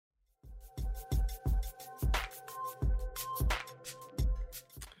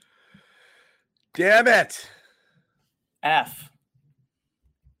Damn it. F,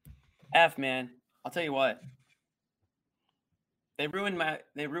 man. I'll tell you what. They ruined my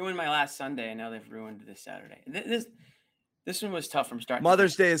last Sunday, and now they've ruined this Saturday. This one was tough from start.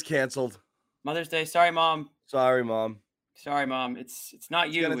 Mother's Day is canceled. Mother's Day. Sorry, Mom. Sorry, Mom. It's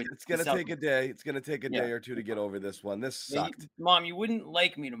not you. It's gonna take a day. It's gonna take a day or two to get over this one. This sucked. Mom, you wouldn't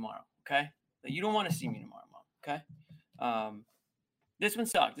like me tomorrow, okay? You don't want to see me tomorrow, Mom. Okay. This one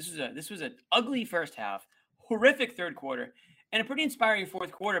sucked. This was an ugly first half, horrific third quarter, and a pretty inspiring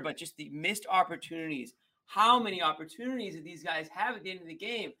fourth quarter. But just the missed opportunities. How many opportunities did these guys have at the end of the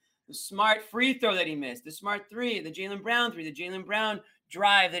game? The smart free throw that he missed, the smart three, the Jaylen Brown three, the Jaylen Brown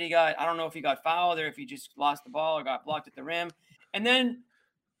drive that he got. I don't know if he got fouled or if he just lost the ball or got blocked at the rim. And then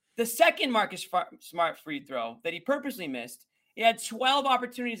the second Marcus Smart free throw that he purposely missed. He had 12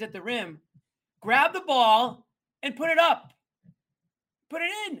 opportunities at the rim. Grab the ball and put it up. Put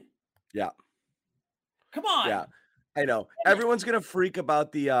it in. Yeah. Come on. Yeah. I know. Everyone's going to freak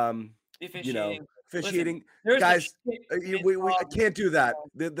about the officiating. Officiating. Guys, I can't do that.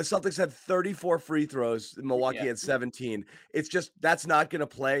 The Celtics had 34 free throws. Milwaukee had 17. It's just, that's not going to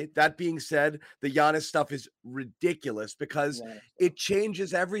play. That being said, the Giannis stuff is ridiculous because it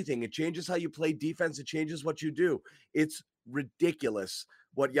changes everything. It changes how you play defense. It changes what you do. It's ridiculous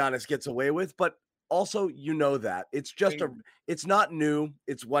what Giannis gets away with, but also, that it's just it's not new.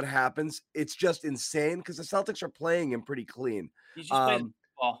 It's what happens. It's just insane because the Celtics are playing him pretty clean. He just plays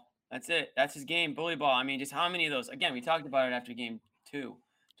ball. That's it. That's his game, bully ball. I mean, just how many of those? Again, we talked about it after game 2.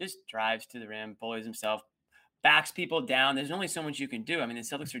 Just drives to the rim, bullies himself, backs people down. There's only so much you can do. I mean, the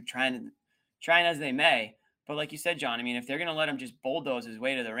Celtics are trying as they may. But like you said, John, I mean, if they're going to let him just bulldoze his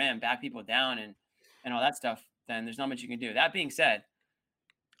way to the rim, back people down and all that stuff, then there's not much you can do. That being said,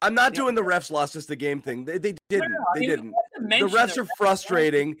 I'm not doing the refs lost us the game thing. They didn't. They didn't. The refs are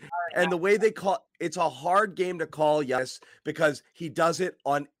frustrating, and the way they call it's a hard game to call, yes, because he does it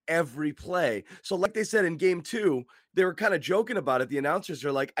on every play. So, like they said in game 2, they were kind of joking about it. The announcers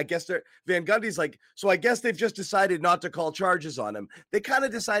are like, I guess Van Gundy's like, so I guess they've just decided not to call charges on him. They kind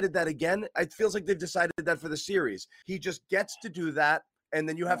of decided that again. It feels like they've decided that for the series. He just gets to do that, and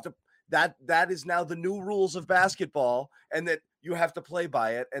then you have to. That is now the new rules of basketball, and that you have to play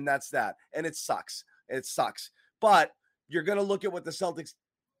by it, and that's that. And it sucks. It sucks. But you're going to look at what the Celtics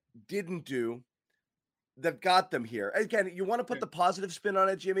didn't do that got them here. Again, you want to put the positive spin on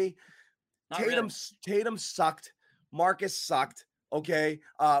it, Jimmy? Tatum sucked. Marcus sucked. Okay.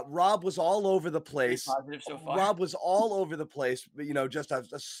 Rob was all over the place. So far. Rob was all over the place, just a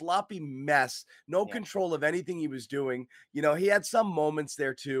sloppy mess. No control of anything he was doing. He had some moments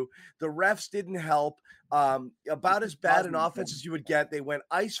there too. The refs didn't help. About as bad an offense as you would get. They went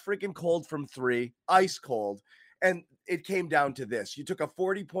ice freaking cold from 3, ice cold. And it came down to this. You took a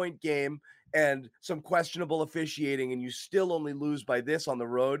 40-point game and some questionable officiating, and you still only lose by this on the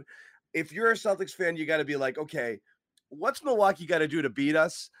road. If you're a Celtics fan, you got to be like, okay, what's Milwaukee got to do to beat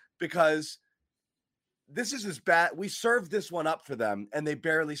us? Because this is as bad. We served this one up for them, and they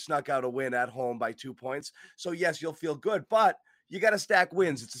barely snuck out a win at home by 2 points. So, yes, you'll feel good, but you got to stack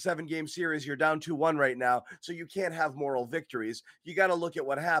wins. It's a 7-game series. You're down 2-1 right now, so you can't have moral victories. You got to look at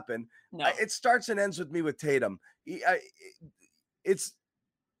what happened. No. It starts and ends with me with Tatum.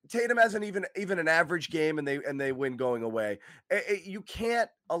 Tatum hasn't even an average game, and they win going away. You can't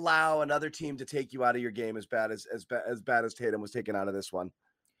allow another team to take you out of your game as bad as Tatum was taken out of this one.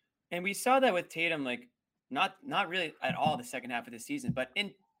 And we saw that with Tatum, like not really at all the second half of the season, but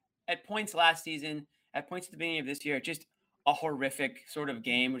at points last season, at points at the beginning of this year, just a horrific sort of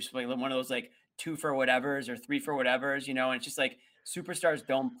game, which is like one of those like 2 for whatevers or 3 for whatevers, and it's just like superstars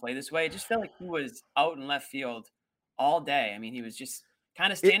don't play this way. It just felt like he was out in left field all day. I mean, he was just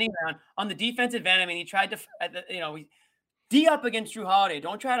kind of standing around on the defensive end. I mean, he tried to, D up against Drew Holiday.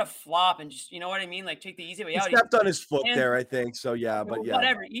 Don't try to flop and just, you know what I mean? Like take the easy way out. He stepped on his foot there, I think. So, yeah, but yeah.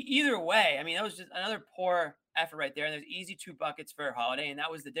 Whatever. Either way, I mean, that was just another poor effort right there. And there's easy 2 buckets for Holiday, and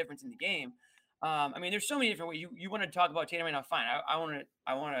that was the difference in the game. I mean, there's so many different ways. You want to talk about Tatum right now, fine. I want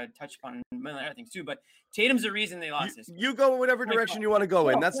to touch upon a million other things too, but Tatum's the reason they lost this. You go in whatever direction you want to go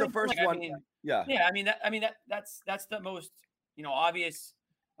in. That's the first one. Yeah. That's the most, obvious,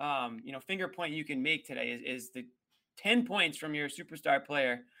 finger point you can make today is the 10 points from your superstar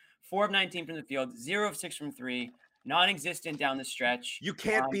player, 4 of 19 from the field, 0 of 6 from 3, non-existent down the stretch. You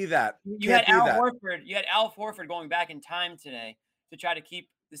can't be that. You had Al Horford going back in time today to try to keep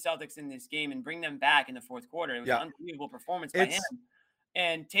the Celtics in this game and bring them back in the fourth quarter. It was an unbelievable performance by him.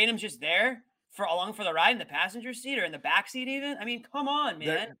 And Tatum's just there along for the ride in the passenger seat or in the back seat even. I mean, come on,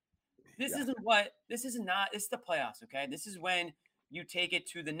 man. This is the playoffs, okay? This is when you take it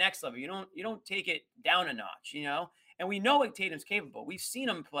to the next level. You don't take it down a notch, you know? And we know what Tatum's capable. We've seen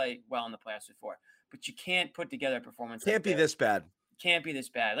him play well in the playoffs before, but you can't put together a performance. Can't be this bad. Can't be this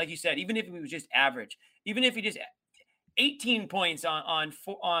bad. Like you said, even if he was just average, even if he just 18 points on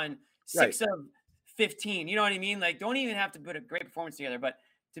 6 of 15, you know what I mean? Like, don't even have to put a great performance together, but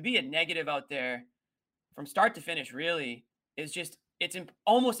to be a negative out there from start to finish really is just, it's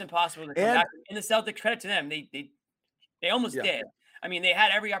almost impossible to come back. And the Celtics, credit to them, they almost did. I mean, they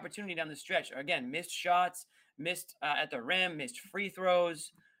had every opportunity down the stretch. Again, missed shots, missed at the rim, missed free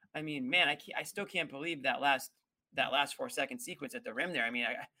throws. I mean, man, I still can't believe that last 4-second sequence at the rim there. I mean,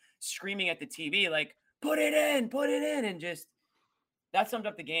 screaming at the TV like, put it in, and just that summed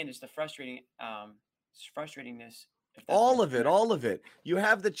up the game. Just the frustratingness. All of it. You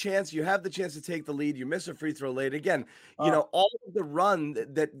have the chance to take the lead. You miss a free throw late. Again, you know, all of the run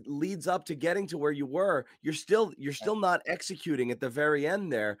that leads up to getting to where you were, you're still not executing at the very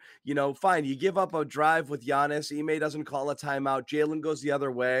end there. You know, fine, you give up a drive with Giannis. Ime doesn't call a timeout. Jalen goes the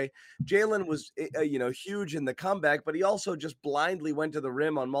other way. Jalen was, huge in the comeback, but he also just blindly went to the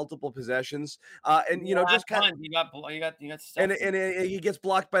rim on multiple possessions. And, you know, just kind of, you got and he gets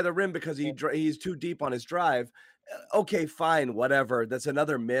blocked by the rim because he's too deep on his drive. Okay, fine, whatever. That's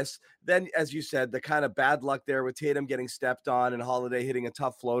another miss. Then, as you said, the kind of bad luck there with Tatum getting stepped on and Holiday hitting a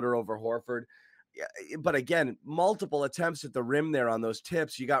tough floater over Horford. But again, multiple attempts at the rim there on those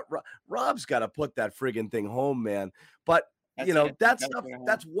tips. You got Rob's got to put that friggin' thing home, man. But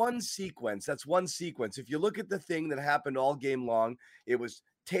that's one sequence. That's one sequence. If you look at the thing that happened all game long, it was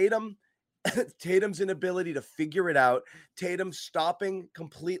Tatum's inability to figure it out. Tatum stopping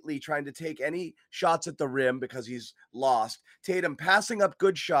completely, trying to take any shots at the rim because he's lost. Tatum passing up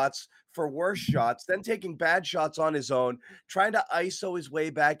good shots for worse shots, then taking bad shots on his own, trying to ISO his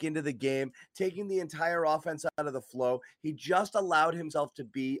way back into the game, taking the entire offense out of the flow. He just allowed himself to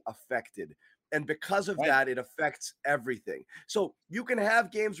be affected. And because of that, it affects everything. So you can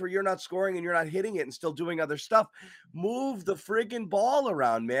have games where you're not scoring and you're not hitting it and still doing other stuff. Move the friggin' ball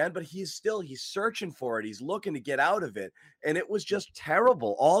around, man. But he's searching for it. He's looking to get out of it. And it was just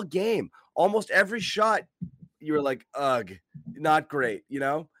terrible all game. Almost every shot, you were like, ugh, not great. You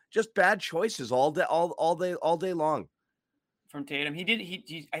know, just bad choices all day long. From Tatum,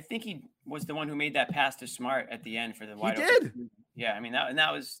 I think he was the one who made that pass to Smart at the end for the wide open. He did. Yeah, I mean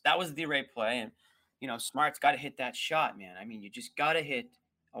that was the right play, and you know Smart's got to hit that shot, man. I mean, you just got to hit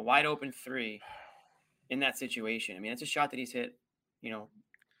a wide open three in that situation. I mean, it's a shot that he's hit, you know,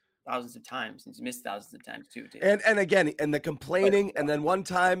 thousands of times. He's missed thousands of times too. And again, and the complaining, and then one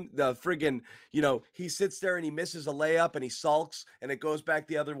time the friggin', you know, he sits there and he misses a layup and he sulks and it goes back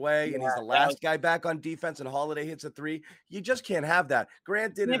the other way and he's the last guy back on defense and Holiday hits a three. You just can't have that.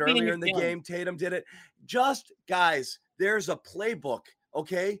 Grant did it earlier in the game. Tatum did it. Just guys, there's a playbook.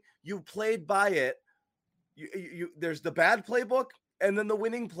 Okay, you played by it. There's the bad playbook and then the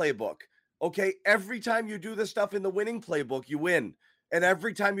winning playbook. Okay, every time you do the stuff in the winning playbook, you win. And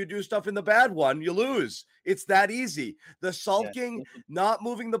every time you do stuff in the bad one, you lose. It's that easy. The sulking, not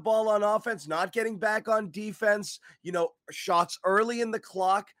moving the ball on offense, not getting back on defense, you know, shots early in the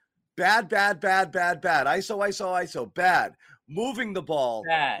clock, bad. ISO, bad. Moving the ball.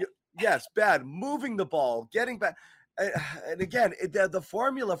 Bad. Yes, bad. Moving the ball, getting back. And again, the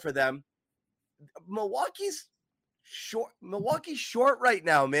formula for them, Milwaukee's short right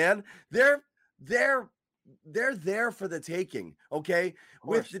now, man. They're there for the taking. Okay,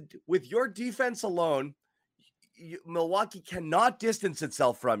 with your defense alone, Milwaukee cannot distance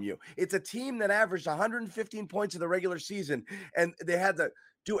itself from you. It's a team that averaged 115 points in the regular season, and they had to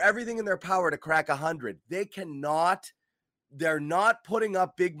do everything in their power to crack 100. They cannot. They're not putting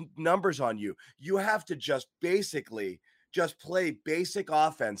up big numbers on you. You have to just play basic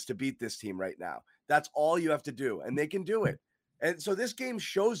offense to beat this team right now. That's all you have to do, and they can do it. And so this game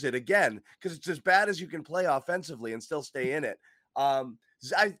shows it again, because it's as bad as you can play offensively and still stay in it. I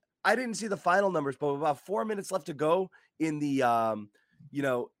didn't see the final numbers, but about 4 minutes left to go in the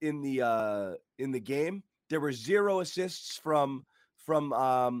in the game. There were 0 assists from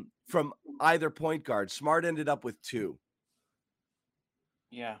either point guard. Smart ended up with 2.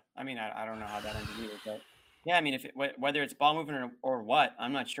 Yeah, I mean, I don't know how that ended either, but yeah, I mean, whether it's ball movement or what,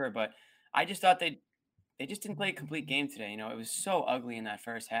 I'm not sure, but I just thought they just didn't play a complete game today. You know, it was so ugly in that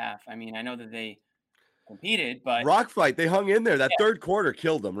first half. I mean, I know that they competed, but rock fight, they hung in there. That third quarter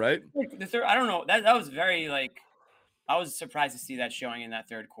killed them, right? The third, I don't know. That was very I was surprised to see that showing in that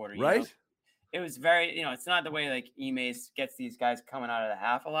third quarter. Right? You know? It was very, you know, it's not the way Ime gets these guys coming out of the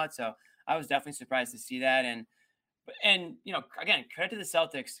half a lot. So I was definitely surprised to see that. And, again, credit to the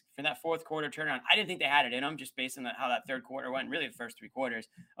Celtics for that fourth quarter turnaround. I didn't think they had it in them just based on how that third quarter went, really the first three quarters.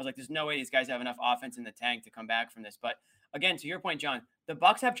 I was like, there's no way these guys have enough offense in the tank to come back from this. But again, to your point, John, the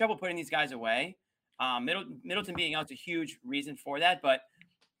Bucks have trouble putting these guys away. Middleton being out is a huge reason for that. But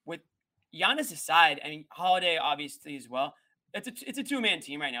with Giannis aside, I mean, Holiday obviously as well. It's a two-man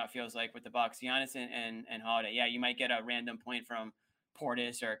team right now, it feels like, with the Bucks, Giannis and Holiday. Yeah, you might get a random point from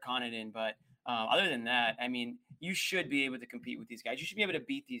Portis or Connaughton, but other than that, I mean, you should be able to compete with these guys. You should be able to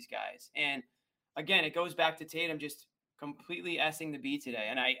beat these guys. And again, it goes back to Tatum just completely essing the beat today.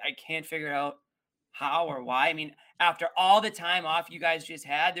 And I can't figure out how or why. I mean, after all the time off you guys just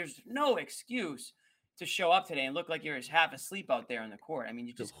had, there's no excuse to show up today and look like you're half asleep out there on the court. I mean,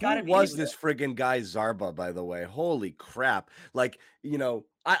 you just got to be. Who was this friggin' guy Zarba, by the way? Holy crap. Like,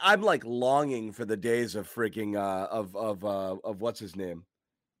 I'm like longing for the days of frigging of what's his name?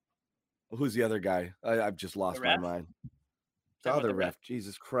 Who's the other guy? I've just lost my mind. The other ref.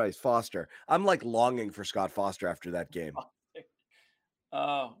 Jesus Christ, Foster. I'm like longing for Scott Foster after that game.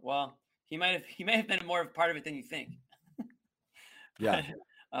 Oh, well, he may have been more of a part of it than you think. Yeah.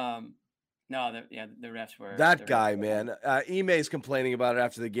 No, the refs were that guy, man. Ime's complaining about it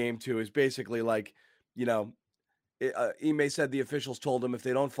after the game too. Is basically like, Ime said the officials told him if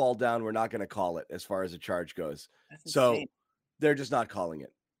they don't fall down, we're not going to call it as far as the charge goes. So they're just not calling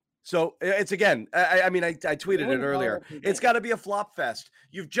it. So it's again, I mean, I tweeted it earlier. It's got to be a flop fest.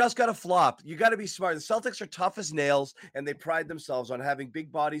 You've just got to flop. You got to be smart. The Celtics are tough as nails, and they pride themselves on having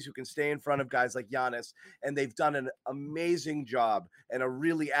big bodies who can stay in front of guys like Giannis. And they've done an amazing job and a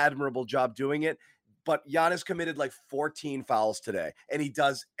really admirable job doing it. But Giannis committed like 14 fouls today, and he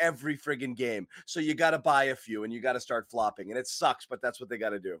does every friggin' game. So you got to buy a few, and you got to start flopping. And it sucks, but that's what they got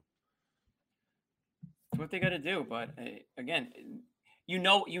to do. That's what they got to do. But again, you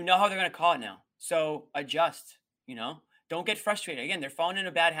know how they're going to call it now. So adjust, don't get frustrated. Again, they're falling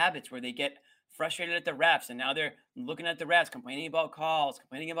into bad habits where they get frustrated at the refs. And now they're looking at the refs, complaining about calls,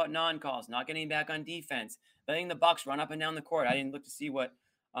 complaining about non-calls, not getting back on defense, letting the Bucks run up and down the court. I didn't look to see what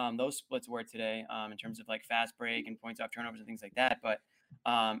those splits were today in terms of like fast break and points off turnovers and things like that. But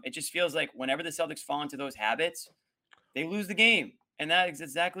it just feels like whenever the Celtics fall into those habits, they lose the game. And that is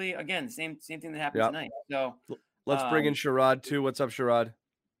exactly, again, the same thing that happened tonight. So let's bring in Sherrod too. What's up, Sherrod?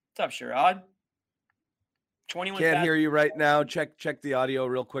 What's up, Sherrod? 21. Can't hear you right now. Check the audio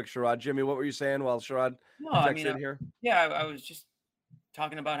real quick, Sherrod. Jimmy, what were you saying while Sherrod in here? Yeah, I was just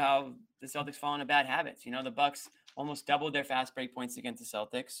talking about how the Celtics fall into bad habits. The Bucks almost doubled their fast break points against the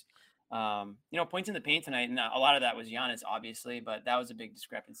Celtics. Points in the paint tonight, and a lot of that was Giannis, obviously, but that was a big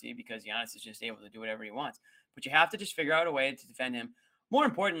discrepancy because Giannis is just able to do whatever he wants. But you have to just figure out a way to defend him. More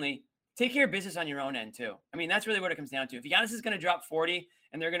importantly, take care of business on your own end too. I mean, that's really what it comes down to. If Giannis is going to drop 40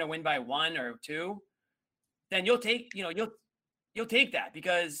 and they're going to win by 1 or 2, then you'll take that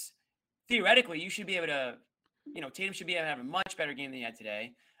because theoretically you should be able to, Tatum should be able to have a much better game than he had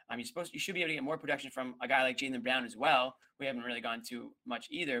today. You should be able to get more production from a guy like Jaylen Brown as well. We haven't really gone too much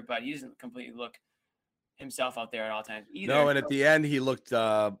either, but he doesn't completely look himself out there at all times either. No, and at the end he looked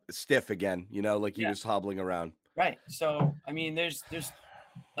stiff again, like he was hobbling around. Right. So, I mean, there's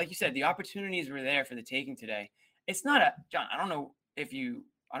like you said, the opportunities were there for the taking today. It's not John, I don't know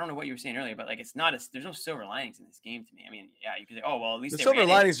what you were saying earlier, but like there's no silver linings in this game to me. I mean, yeah, you could say, oh well, at least the silver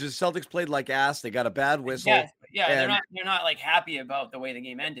linings is Celtics played like ass. They got a bad whistle. Yeah, they're not like happy about the way the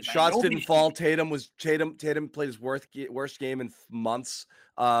game ended. Shots didn't fall. Tatum played his worst game in months.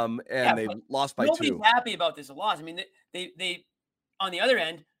 And they lost by 2. Nobody's happy about this loss. I mean, they on the other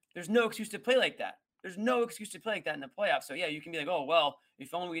end, there's no excuse to play like that. There's no excuse to play like that in the playoffs. So yeah, you can be like, oh well,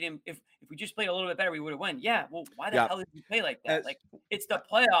 if only we didn't. If we just played a little bit better, we would have won. Yeah, well, why the hell did you play like that? Like it's the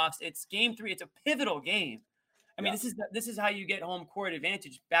playoffs. It's game 3. It's a pivotal game. I mean, this is how you get home court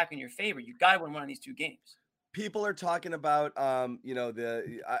advantage back in your favor. You got to win one of these 2 games. People are talking about,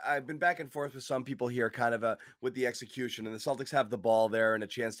 I've been back and forth with some people here, kind of with the execution, and the Celtics have the ball there and a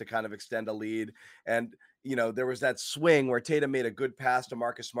chance to kind of extend a lead. And there was that swing where Tatum made a good pass to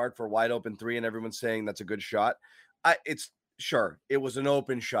Marcus Smart for a wide open 3, and everyone's saying that's a good shot. It was an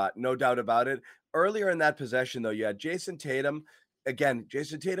open shot, no doubt about it. Earlier in that possession, though, you had Jason Tatum. Again,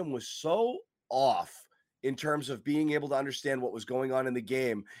 Jason Tatum was so off in terms of being able to understand what was going on in the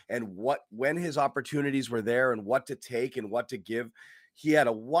game and when his opportunities were there and what to take and what to give. He had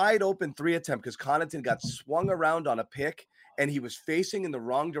a wide open 3 attempt because Connaughton got swung around on a pick and he was facing in the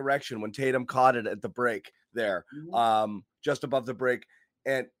wrong direction when Tatum caught it at the break there, just above the break.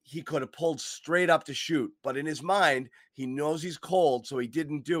 And he could have pulled straight up to shoot, but in his mind, he knows he's cold, so he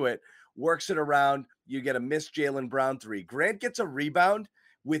didn't do it. Works it around. You get a missed Jaylen Brown 3. Grant gets a rebound,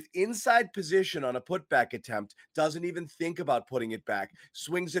 with inside position on a putback attempt, doesn't even think about putting it back,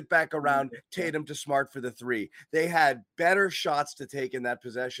 swings it back around, Tatum to Smart for the three. They had better shots to take in that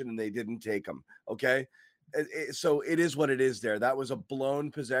possession, and they didn't take them, okay? So it is what it is there. That was a blown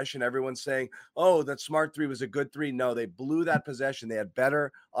possession. Everyone's saying, oh, that Smart three was a good three. No, they blew that possession. They had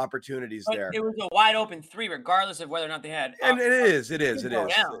better opportunities there. It was a wide open three, regardless of whether or not they had. And it is.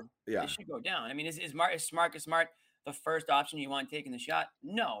 Yeah. It should go down. I mean, is Smart the first option you want taking the shot?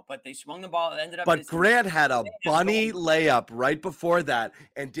 No, but they swung the ball. It ended up. But Grant had a bunny layup right before that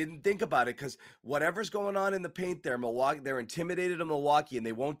and didn't think about it because whatever's going on in the paint there, Milwaukee, they're intimidated of Milwaukee and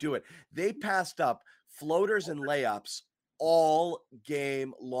they won't do it. They passed up floaters and layups all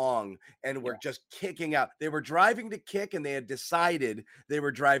game long and were just kicking out. They were driving to kick and they had decided they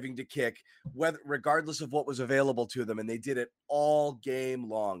were driving to kick regardless of what was available to them, and they did it all game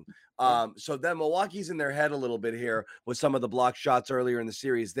long. So then Milwaukee's in their head a little bit here with some of the block shots earlier in the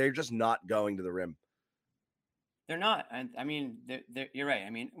series. They're just not going to the rim. They're not. I mean, you're right. I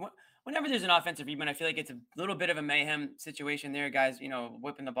mean, whenever there's an offensive rebound, I feel like it's a little bit of a mayhem situation there. Guys,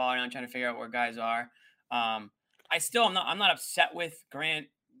 whipping the ball around, trying to figure out where guys are. I'm not upset with Grant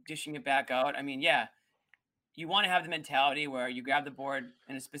dishing it back out. I mean, yeah, you want to have the mentality where you grab the board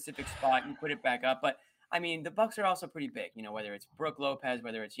in a specific spot and put it back up. But I mean, the Bucks are also pretty big, whether it's Brook Lopez,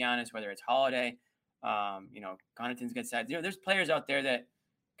 whether it's Giannis, whether it's Holiday, Connaughton's good side. There's players out there that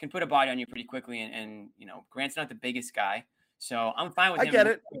can put a body on you pretty quickly. And Grant's not the biggest guy. So I'm fine with him. I get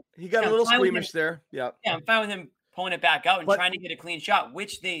it. He got a little squeamish there. Yeah. Yeah, I'm fine with him pulling it back out and trying to get a clean shot,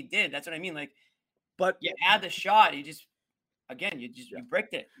 which they did. That's what I mean. Like, but you add the shot, you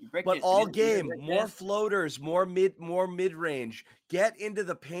bricked it. But all game, more floaters, more mid-range. Get into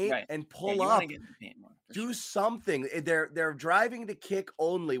the paint and pull up. Do something. They're driving to kick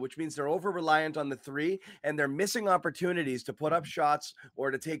only, which means they're over-reliant on the three, and they're missing opportunities to put up shots or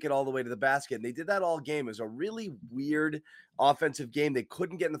to take it all the way to the basket. And they did that all game. It was a really weird offensive game. They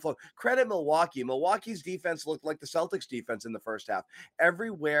couldn't get in the flow. Credit Milwaukee. Milwaukee's defense looked like the Celtics defense in the first half.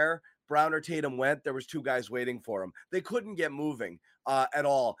 Everywhere Brown or Tatum went, there was two guys waiting for him. They couldn't get moving at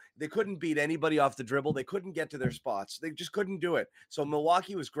all. They couldn't beat anybody off the dribble. They couldn't get to their spots. They just couldn't do it. So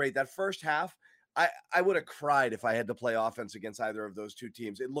Milwaukee was great. That first half, I would have cried if I had to play offense against either of those two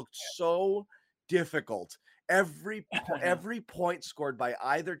teams. It looked so difficult. Every point scored by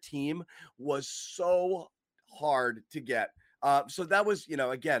either team was so hard to get. So that was,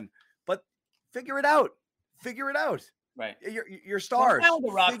 again, but figure it out. Right. Your stars.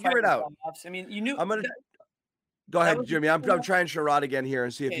 Figure it out. I mean, you knew. I'm going to go ahead, Jimmy. I'm trying Sherrod again here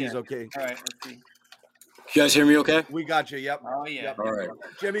and see if he's okay. All right. Let's see. You guys hear me okay? We got you. Yep. Oh, yeah. Yep. All right.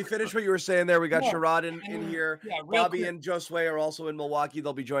 Jimmy, finish what you were saying there. We got Sherrod in here. Yeah, Bobby quick. and Josue are also in Milwaukee.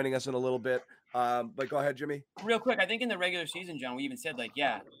 They'll be joining us in a little bit. But go ahead, Jimmy. Real quick, I think in the regular season, John, we even said, the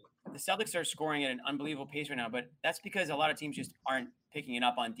Celtics are scoring at an unbelievable pace right now, but that's because a lot of teams just aren't picking it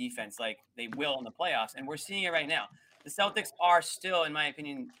up on defense like they will in the playoffs, and we're seeing it right now. The Celtics are still, in my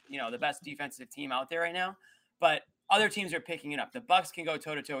opinion, the best defensive team out there right now, but other teams are picking it up. The Bucks can go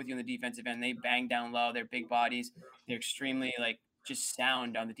toe-to-toe with you on the defensive end. They bang down low. They're big bodies. They're extremely, just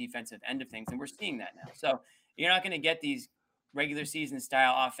sound on the defensive end of things, and we're seeing that now. So you're not going to get these regular season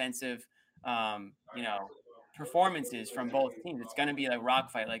style offensive, performances from both teams. It's going to be a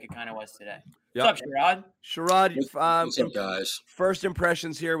rock fight like it kind of was today. Yep. What's up, Sherrod? Sherrod, What's up, guys? First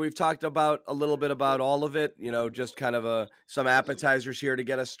impressions here. We've talked about a little bit about all of it, just kind of some appetizers here to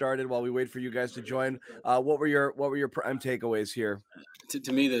get us started while we wait for you guys to join. What were your prime takeaways here?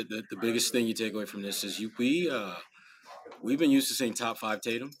 To me, the biggest thing you take away from this is we've been used to saying top five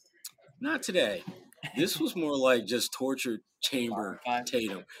Tatum. Not today. This was more like just torture chamber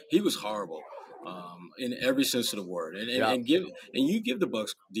Tatum. He was horrible. In every sense of the word, and you give the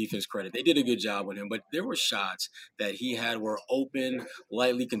Bucks defense credit. They did a good job with him, but there were shots that he had were open,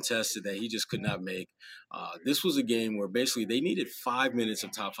 lightly contested that he just could not make. This was a game where basically they needed 5 minutes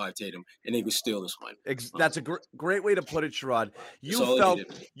of top five Tatum, and they could steal this one. That's a great way to put it, Sherrod.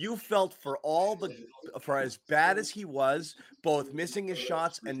 You felt for as bad as he was, both missing his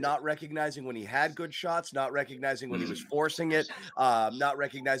shots and not recognizing when he had good shots, not recognizing when he was forcing it, not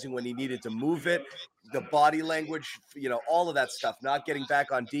recognizing when he needed to move it, the body language, all of that stuff, not getting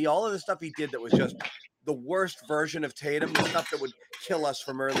back on D, all of the stuff he did that was just the worst version of Tatum, the stuff that would kill us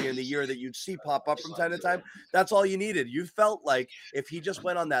from earlier in the year that you'd see pop up from time to time. That's all you needed. You felt like if he just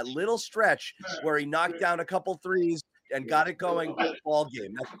went on that little stretch where he knocked down a couple threes and got it going all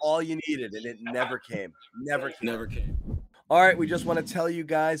game, that's all you needed. And it never came. All right, we just want to tell you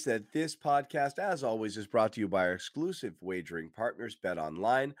guys that this podcast, as always, is brought to you by our exclusive wagering partners,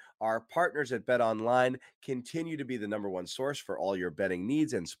 BetOnline. Our partners at BetOnline continue to be the number one source for all your betting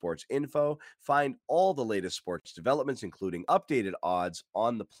needs and sports info. Find all the latest sports developments, including updated odds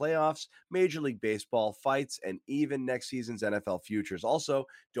on the playoffs, Major League Baseball fights, and even next season's NFL futures. Also,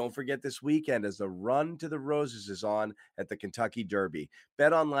 don't forget this weekend as the Run to the Roses is on at the Kentucky Derby.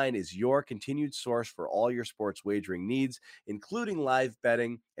 BetOnline is your continued source for all your sports wagering needs, including live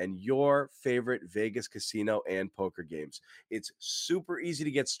betting and your favorite Vegas casino and poker games. It's super easy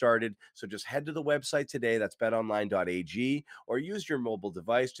to get started, so just head to the website today, that's betonline.ag, or use your mobile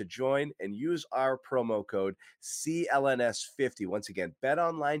device to join and use our promo code CLNS50. Once again,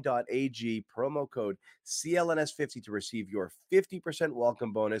 betonline.ag, promo code CLNS50 to receive your 50%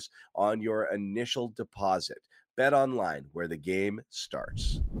 welcome bonus on your initial deposit. BetOnline, where the game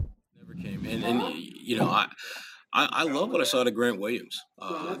starts. Never came. And you know, I love what I saw to Grant Williams.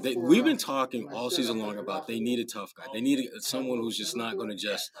 We've been talking all season long about they need a tough guy. They need someone who's just not going to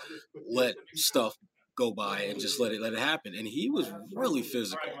just let stuff go by and just let it happen. And he was really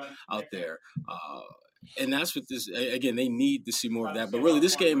physical out there. And that's what this, again, they need to see more of that. But really,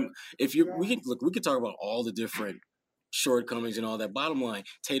 this game, we could talk about all the different shortcomings and all that. Bottom line,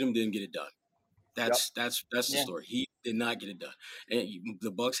 Tatum didn't get it done. That's the story. He did not get it done, and the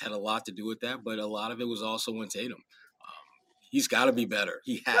Bucks had a lot to do with that. But a lot of it was also on Tatum. He's got to be better.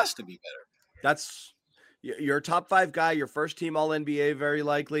 He has to be better. You're a top 5 guy. Your first team All NBA, very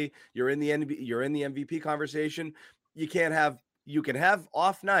likely. You're in the MVP conversation. You can have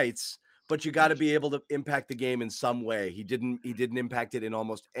off nights, but you got to be able to impact the game in some way. He didn't impact it in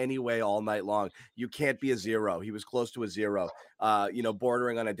almost any way all night long. You can't be a zero. He was close to a zero,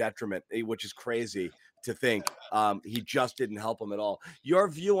 bordering on a detriment, which is crazy to think. He just didn't help him at all. Your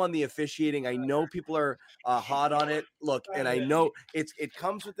view on the officiating, I know people are hot on it. Look, and I know it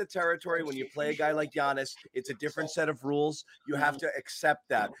comes with the territory when you play a guy like Giannis. It's a different set of rules. You have to accept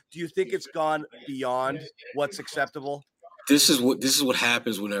that. Do you think it's gone beyond what's acceptable? This is what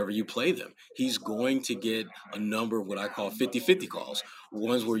happens whenever you play them. He's going to get a number of what I call 50-50 calls,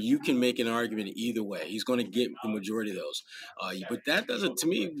 ones where you can make an argument either way. He's going to get the majority of those. But that doesn't, to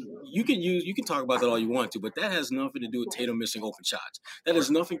me, you can talk about that all you want to, but that has nothing to do with Tatum missing open shots. That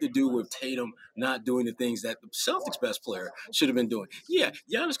has nothing to do with Tatum not doing the things that the Celtics' best player should have been doing. Yeah,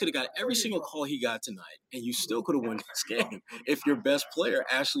 Giannis could have got every single call he got tonight, and you still could have won this game if your best player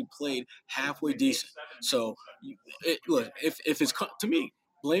actually played halfway decent. So, look, if it's to me,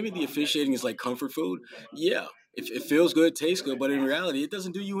 blaming the officiating is like comfort food. Yeah, if it feels good, tastes good, but in reality, it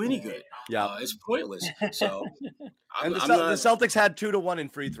doesn't do you any good. Yeah, it's pointless. So, the Celtics had 2-1 in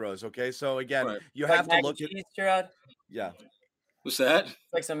free throws. Okay, so again, you have to look at Gerard. Yeah. What's that?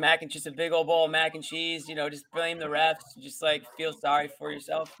 Like some mac and cheese, a big old bowl of mac and cheese. Just blame the refs. Just like feel sorry for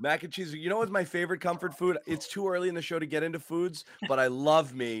yourself. Mac and cheese. You know what's my favorite comfort food? It's too early in the show to get into foods, but I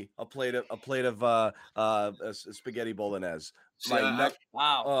love me a plate of spaghetti bolognese.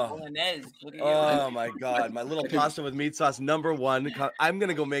 Bolognese. Look at you. Oh my God, my little pasta with meat sauce, number one. I'm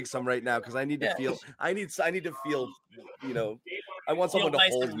gonna go make some right now because I need to feel. I need to feel. I want someone to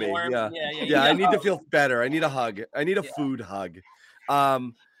hold me. Yeah. I need to feel better. I need a hug. I need a food hug.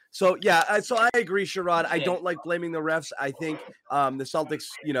 So I agree, Sherrod. I don't like blaming the refs. I think the Celtics,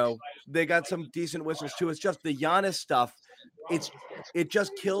 they got some decent whistles too. It's just the Giannis stuff. It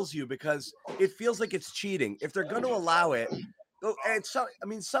just kills you because it feels like it's cheating. If they're going to allow it, and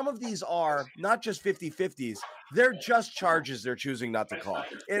some of these are not just 50-50s. They're just charges they're choosing not to call.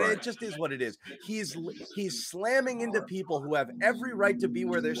 And it just is what it is. He's slamming into people who have every right to be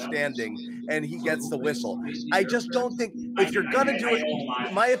where they're standing, and he gets the whistle. I just don't think if you're going to do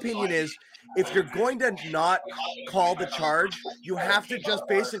it, my opinion is if you're going to not call the charge, you have to just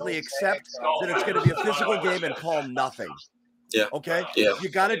basically accept that it's going to be a physical game and call nothing. Yeah. Okay. Yeah. You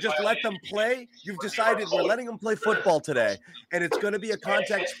got to just let them play. You've decided we're letting them play football today, and it's going to be a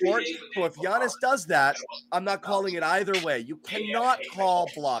contact sport. So if Giannis does that, I'm not calling it either way. You cannot call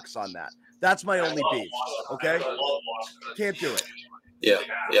blocks on that. That's my only beef. Okay. Can't do it. Yeah.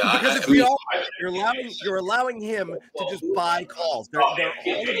 Because you're allowing him to just buy calls. All of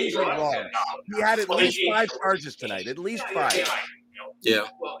these are wrong. He had at least 5 charges tonight. At least 5. Yeah.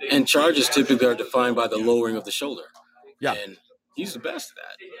 And charges typically are defined by the lowering of the shoulder. Yeah. And he's the best at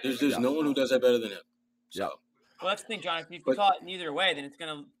that. There's no one who does that better than him. So. Yeah. Well, that's the thing, John. If you call it neither way, then it's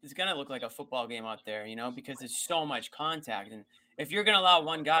gonna look like a football game out there, because there's so much contact. And if you're gonna allow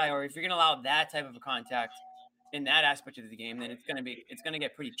one guy, or if you're gonna allow that type of a contact in that aspect of the game, then it's gonna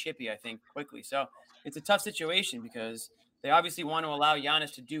get pretty chippy, I think, quickly. So it's a tough situation because They obviously want to allow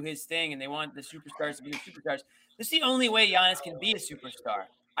Giannis to do his thing, and they want the superstars to be the superstars. This is the only way Giannis can be a superstar.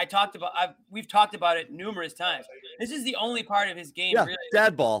 We've talked about it numerous times. This is the only part of his game really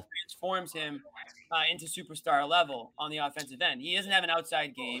dad ball transforms him into superstar level on the offensive end. He doesn't have an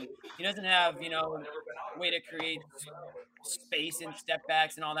outside game. He doesn't have, way to create space and step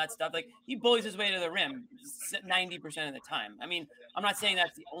backs and all that stuff. Like, he bullies his way to the rim 90% of the time. I mean, I'm not saying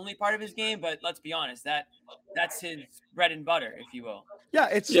that's the only part of his game, but let's be honest, that's his bread and butter, if you will. Yeah,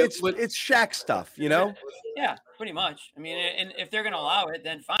 it's Shaq stuff, Yeah, pretty much. I mean, and if they're going to allow it,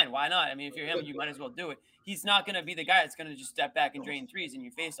 then fine. Why not? I mean, if you're him, you might as well do it. He's not going to be the guy that's going to just step back and drain threes in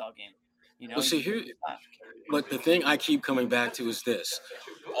your face all game. Well, see, but the thing I keep coming back to is this.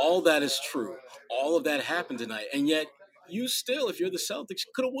 All that is true. All of that happened tonight. And yet you still, if you're the Celtics,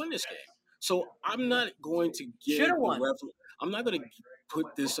 could have won this game. So I'm not going to I'm not going to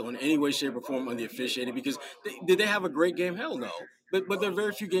put this on any way, shape, or form on the officiating because did they have a great game? Hell no. But there are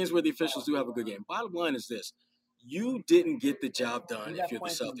very few games where the officials do have a good game. Bottom line is this. You didn't get the job done if you're the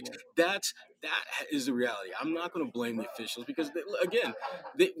Celtics. That is the reality. I'm not going to blame the officials because,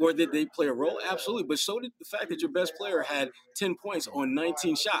 did they play a role? Absolutely. But so did the fact that your best player had 10 points on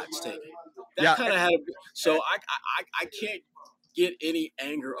 19 shots taken. That kind of had – so I can't get any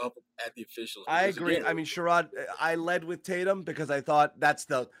anger up at the officials. I agree. I mean, Sherrod, I led with Tatum because I thought that's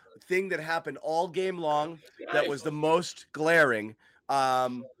the thing that happened all game long that was the most glaring.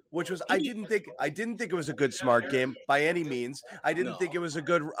 Which was I didn't think it was a good smart game by any means. I didn't think it was a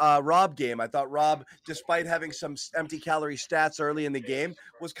good Rob game. I thought Rob, despite having some empty calorie stats early in the game,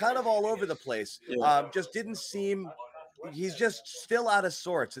 was kind of all over the place. Just didn't seem. He's just still out of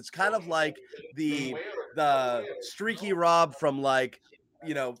sorts. It's kind of like the streaky Rob from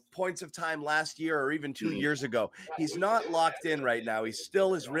points of time last year or even 2 years ago. He's not locked in right now. His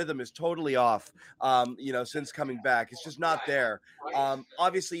rhythm is totally off, since coming back. It's just not there.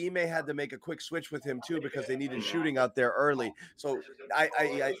 Obviously, Ime had to make a quick switch with him, too, because they needed shooting out there early. So,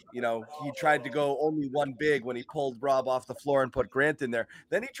 he tried to go only one big when he pulled Rob off the floor and put Grant in there.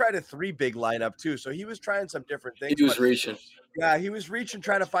 Then he tried a 3-big lineup, too. So he was trying some different things. He was reaching. Yeah, he was reaching,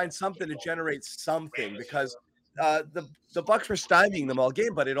 trying to find something to generate something because the Bucks were stymieing them all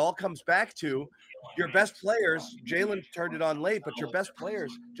game, but it all comes back to your best players. Jalen turned it on late, but your best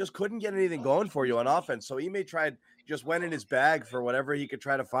players just couldn't get anything going for you on offense. So Ime just went in his bag for whatever he could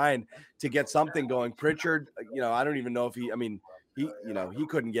try to find to get something going. Pritchard, I don't even know if he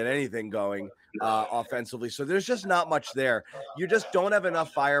couldn't get anything going offensively. So there's just not much there. You just don't have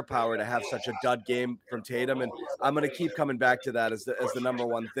enough firepower to have such a dud game from Tatum. And I'm going to keep coming back to that as the number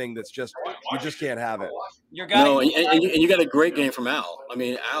one thing that's just, you just can't have it. And you got a great game from Al. I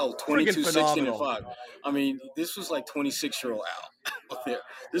mean, Al, 22, 16, and 5. I mean, this was like 26-year-old Al up there.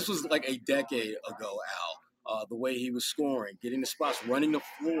 This was like a decade ago Al. The way he was scoring, getting the spots, running the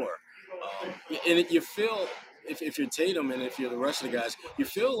floor. And you feel, if you're Tatum and if you're the rest of the guys, you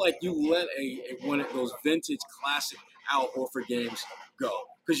feel like you let one of those vintage classic Al Horford games go.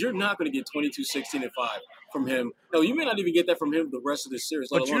 Because you're not going to get 22, 16, and 5 from him. No, you may not even get that from him the rest of the series.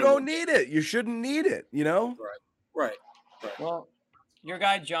 But you don't need it. You shouldn't need it, Right. Well, your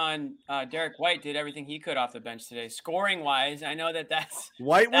guy, John, Derek White, did everything he could off the bench today. Scoring-wise, I know that's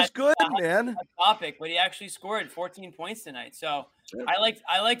White was good, man. Topic, but he actually scored 14 points tonight. So I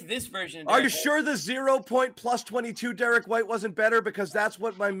liked this version. Are you sure the 0 point plus 22 Derek White wasn't better? Because that's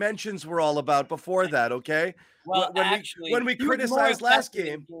what my mentions were all about before that, okay? Well, when we criticized last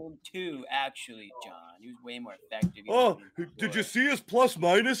game. Too, actually, John. He was way more effective. Oh, did you see his plus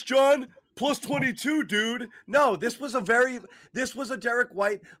minus, John? Plus 22, dude. No, this was a Derek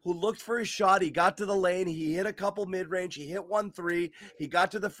White who looked for his shot. He got to the lane. He hit a couple mid-range. He hit 1-3. He got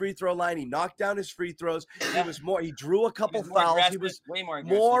to the free throw line. He knocked down his free throws. He drew a couple fouls. He was way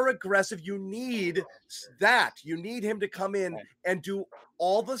more aggressive. You need that. You need him to come in and do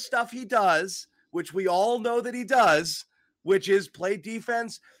all the stuff he does, which we all know that he does, which is play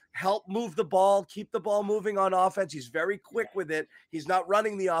defense, help move the ball, keep the ball moving on offense. He's very quick with it. He's not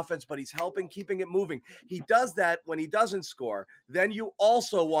running the offense, but he's helping, keeping it moving. He does that when he doesn't score. Then you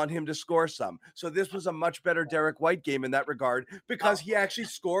also want him to score some. So this was a much better Derek White game in that regard because he actually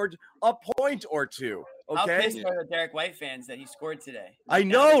scored a point or two. Okay. How pissed are the Derek White fans that he scored today? I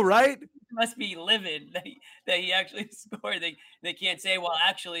know, right? Must be livid that he actually scored. They can't say, well,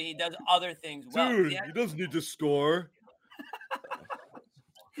 actually, he does other things well. Dude, he doesn't need to score.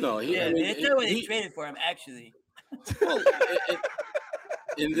 No, that's not what they traded for him, actually. Well,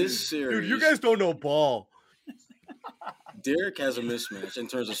 in this series, dude, you guys don't know ball. Derek has a mismatch in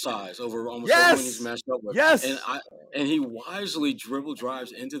terms of size over almost everyone he's matched up with. Yes, and he wisely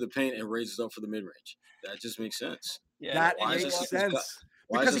drives into the paint and raises up for the mid range. That just makes sense. that makes sense.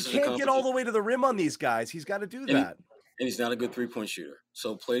 Because he can't get all the way to the rim on these guys. He's got to do that. And he's not a good three-point shooter.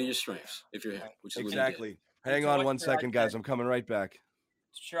 So play to your strengths if you're him, which is exactly. Hang on 1 second, guys. I'm coming right back.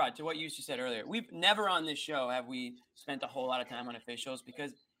 Sherrod, to what you said earlier, we've never on this show have we spent a whole lot of time on officials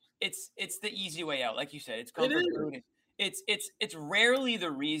because it's the easy way out. Like you said, it's comfort food. It's rarely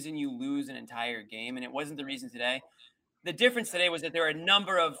the reason you lose an entire game, and it wasn't the reason today. The difference today was that there are a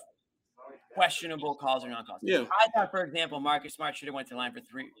number of questionable calls or non-calls. Yeah. I thought, for example, Marcus Smart should have went to the line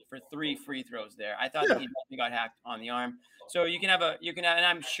for three free throws there. I thought that he got hacked on the arm. So you can have, and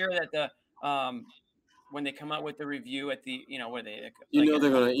I'm sure that the when they come out with the review at the, where they, they're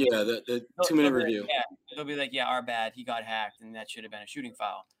gonna, the 2-minute review. They'll be like, our bad, he got hacked, and that should have been a shooting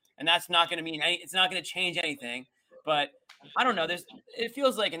foul. And that's not going to mean it's not going to change anything. But I don't know. It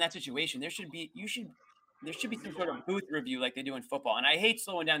feels like in that situation there should be some sort of booth review like they do in football. And I hate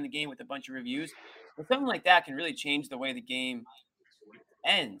slowing down the game with a bunch of reviews, but something like that can really change the way the game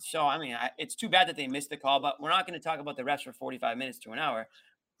ends. So I mean, it's too bad that they missed the call, but we're not going to talk about the refs for 45 minutes to an hour.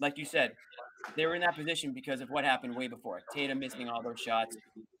 Like you said, they were in that position because of what happened way before. Tatum missing all those shots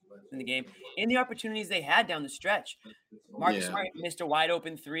in the game and the opportunities they had down the stretch. Marcus Smart missed a wide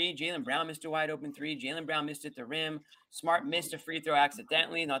open three. Jaylen Brown missed a wide open three. Jaylen Brown missed at the rim. Smart missed a free throw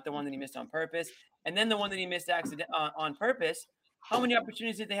accidentally, not the one that he missed on purpose. And then the one that he missed on purpose. How many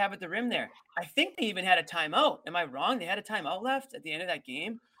opportunities did they have at the rim there? I think they even had a timeout. Am I wrong? They had a timeout left at the end of that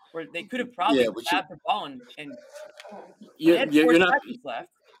game where they could have probably grabbed the ball and you're not left.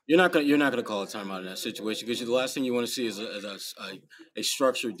 You're not gonna call a timeout in that situation because the last thing you want to see is a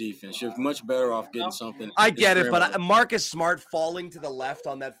structured defense. You're much better off getting something. I get it, but Marcus Smart falling to the left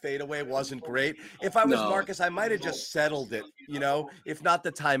on that fadeaway wasn't great. If I was Marcus, I might have just settled it, if not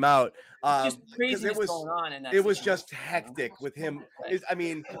the timeout. Because it was just hectic with him. I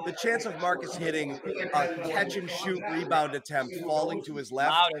mean, the chance of Marcus hitting a catch and shoot rebound attempt falling to his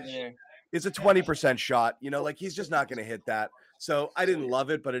left is a 20% shot. He's just not going to hit that. So I didn't love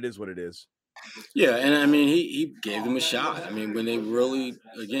it, but it is what it is. Yeah, and I mean, he gave them a shot. I mean, when they really,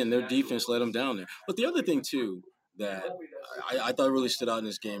 again, their defense let them down there. But the other thing, too, that I thought really stood out in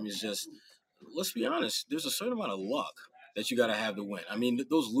this game is just, let's be honest, there's a certain amount of luck that you got to have to win. I mean,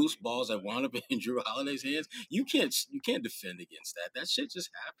 those loose balls that wound up in Drew Holiday's hands, you can't defend against that. That shit just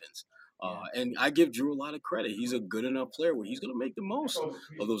happens. And I give Drew a lot of credit. He's a good enough player where he's going to make the most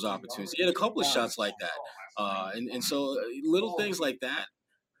of those opportunities. He had a couple of shots like that. And so little things like that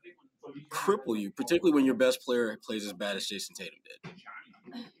cripple you, particularly when your best player plays as bad as Jason Tatum did.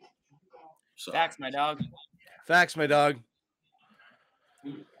 So. Facts, my dog. Facts, my dog.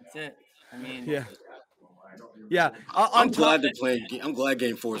 That's it. I mean, yeah. I'm glad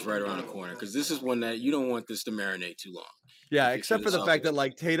Game 4 is right around the corner because this is one that you don't want this to marinate too long. Yeah, except for the fact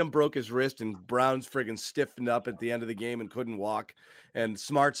that Tatum broke his wrist and Brown's friggin' stiffened up at the end of the game and couldn't walk, and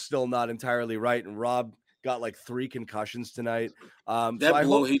Smart's still not entirely right, and Rob got 3 concussions tonight. That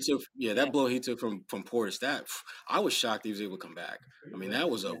blow he took from Portis, I was shocked he was able to come back. I mean, that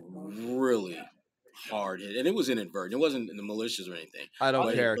was a really hard hit, and it was inadvertent. It wasn't malicious or anything. I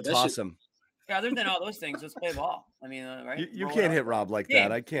don't care. Toss him. Yeah, other than all those things, let's play ball. I mean, right? You can't hit Rob like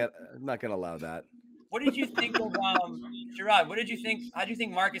that. I can't. I'm not going to allow that. What did you think of Sherrod? What did you think? How do you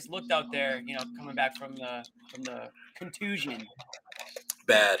think Marcus looked out there? Coming back from the contusion.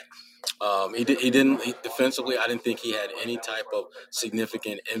 Bad. He didn't defensively. I didn't think he had any type of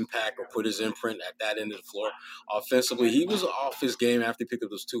significant impact or put his imprint at that end of the floor. Offensively, he was off his game after he picked up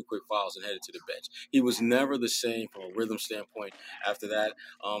those 2 quick fouls and headed to the bench. He was never the same from a rhythm standpoint after that.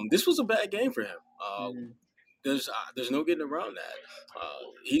 This was a bad game for him. There's no getting around that.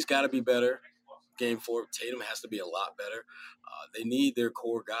 He's got to be better. Game 4, Tatum has to be a lot better. They need their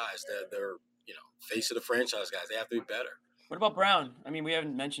core guys. They're face of the franchise guys. They have to be better. What about Brown? I mean, we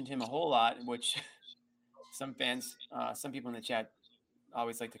haven't mentioned him a whole lot, which some fans, some people in the chat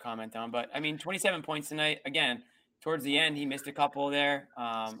always like to comment on. But, I mean, 27 points tonight. Again, towards the end, he missed a couple there.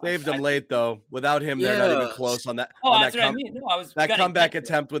 Saved him late, though. Without him, they're not even close on that. That's what I mean. No, that comeback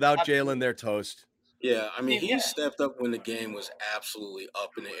attempt without Jaylen, they're toast. Yeah, I mean, he stepped up when the game was absolutely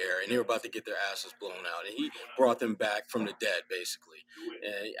up in the air, and they were about to get their asses blown out, and he brought them back from the dead, basically.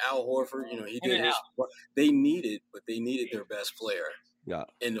 And Al Horford, he did his. They needed their best player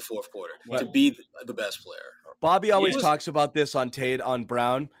in the fourth quarter to be the best player. Bobby always talks about this on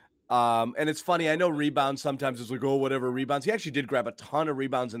Brown. And it's funny. I know rebounds sometimes is whatever rebounds. He actually did grab a ton of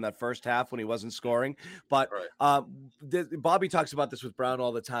rebounds in that first half when he wasn't scoring. But Bobby talks about this with Brown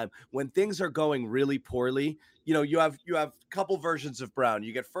all the time. When things are going really poorly, you have a couple versions of Brown.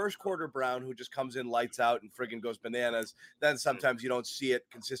 You get first quarter Brown, who just comes in lights out and friggin' goes bananas. Then sometimes you don't see it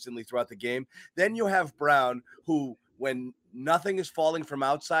consistently throughout the game. Then you have Brown, who when nothing is falling from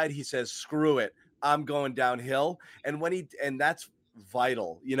outside, he says, screw it, I'm going downhill. And that's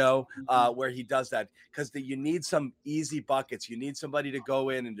vital, where he does that, because you need some easy buckets. You need somebody to go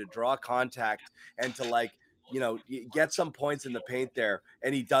in and to draw contact and to get some points in the paint there.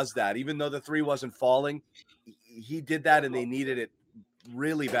 And he does that, even though the three wasn't falling. He did that, and they needed it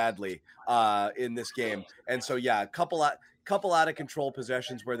really badly in this game. And so, yeah, a couple out of control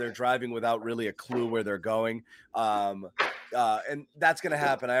possessions where they're driving without really a clue where they're going. And that's going to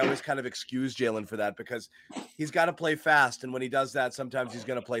happen. I always kind of excuse Jalen for that, because he's got to play fast. And when he does that, sometimes he's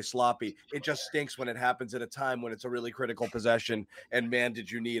going to play sloppy. It just stinks when it happens at a time when it's a really critical possession. And man, did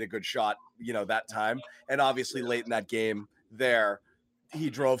you need a good shot, that time. And obviously late in that game there, he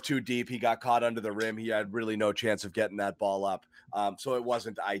drove too deep. He got caught under the rim. He had really no chance of getting that ball up. So it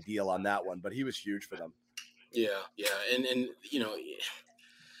wasn't ideal on that one, but he was huge for them. Yeah. And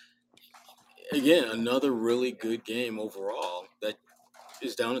again, another really good game overall that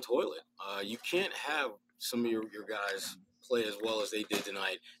is down the toilet. You can't have some of your guys play as well as they did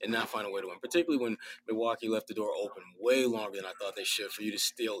tonight and not find a way to win, particularly when Milwaukee left the door open way longer than I thought they should for you to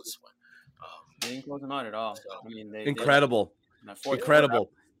steal this one. They didn't close them out at all. So, I mean, incredible.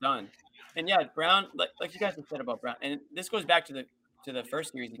 Done. And yeah, Brown, like you guys have said about Brown, and this goes back to the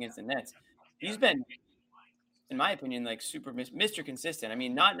first series against the Nets. He's been, in my opinion, like super Mr. Consistent. I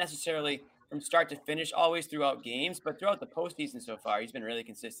mean, not necessarily from start to finish always throughout games, but throughout the postseason so far, he's been really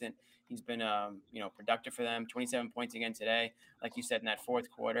consistent. He's been, productive for them. 27 points again today, like you said, in that fourth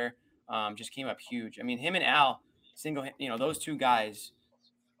quarter, just came up huge. I mean, him and Al, those two guys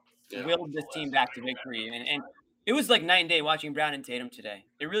willed this team back to victory, and it was like night and day watching Brown and Tatum today.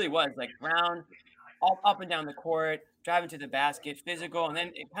 It really was. Like Brown, all up and down the court, driving to the basket, physical, and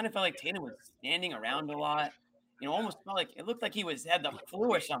then it kind of felt like Tatum was standing around a lot. Almost felt like it looked like he had the flu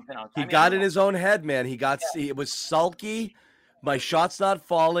or something else. He got in his own head, man. It was sulky. My shot's not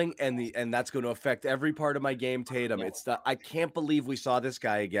falling, and that's going to affect every part of my game, Tatum. Yeah. I can't believe we saw this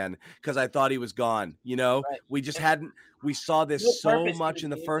guy again, because I thought he was gone. Right. We just we saw this so much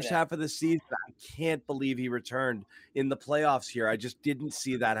in the first half of the season. I can't believe he returned in the playoffs here. I just didn't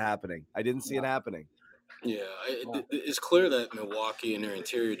see that happening. I didn't see it happening. Yeah, it's clear that Milwaukee and their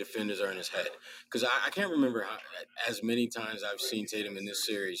interior defenders are in his head, because I can't remember as many times I've seen Tatum in this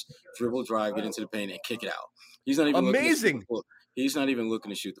series dribble, drive, get into the paint, and kick it out. He's not even amazing. He's not even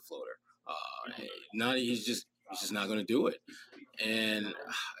looking to shoot the floater. He's just not going to do it. And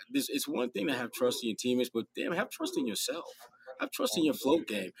it's one thing to have trust in your teammates, but damn, have trust in yourself. Have trust in your float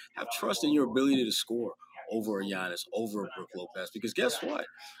game. Have trust in your ability to score over a Giannis, over a Brook Lopez. Because guess what?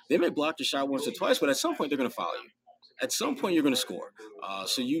 They may block your shot once or twice, but at some point they're going to foul you. At some point you're going to score.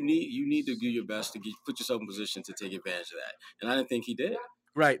 So you need to do your best to put yourself in position to take advantage of that. And I didn't think he did.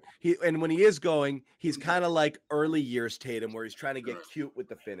 Right. And when he is going, he's kind of like early years Tatum, where he's trying to get cute with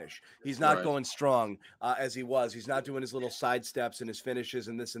the finish. He's not going strong as he was. He's not doing his little side steps and his finishes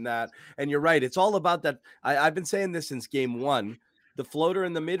and this and that. And you're right. It's all about that. I've been saying this since game one. The floater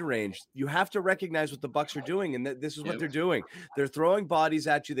in the mid-range, you have to recognize what the Bucks are doing, and this is what they're doing. They're throwing bodies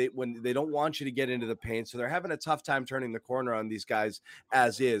at you when they don't want you to get into the paint, so they're having a tough time turning the corner on these guys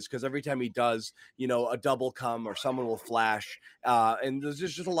as is, because every time he does, a double come or someone will flash, and there's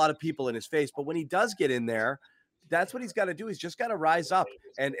just a lot of people in his face. But when he does get in there, that's what he's got to do. He's just got to rise up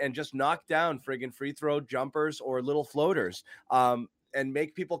and just knock down friggin' free throw jumpers or little floaters, and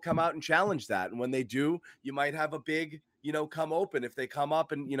make people come out and challenge that. And when they do, you might have a big come open if they come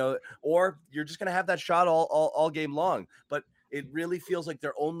up and, or you're just going to have that shot all game long. But it really feels like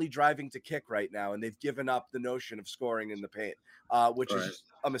they're only driving to kick right now, and they've given up the notion of scoring in the paint, which is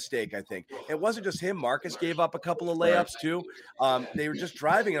a mistake, I think. It wasn't just him. Marcus gave up a couple of layups too. They were just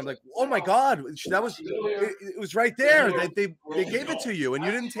driving. I'm like, oh my God, it was right there. They gave it to you and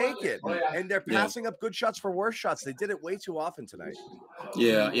you didn't take it. And they're passing up good shots for worse shots. They did it way too often tonight.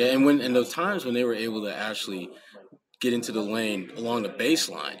 Yeah. And those times when they were able to actually get into the lane along the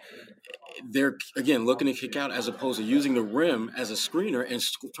baseline, they're, again, looking to kick out as opposed to using the rim as a screener and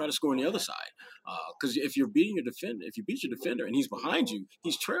try to score on the other side. Because if you beat your defender and he's behind you,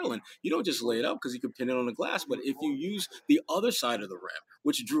 he's trailing, you don't just lay it up because he could pin it on the glass. But if you use the other side of the rim,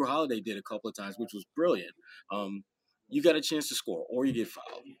 which Drew Holiday did a couple of times, which was brilliant, you got a chance to score or you get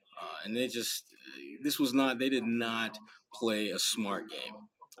fouled. And they did not play a smart game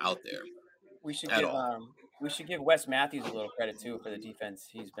out there. We should give Wes Matthews a little credit too for the defense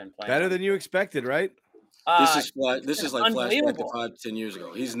he's been playing. Better than you expected, right? This is like flashback to 5 to 10 years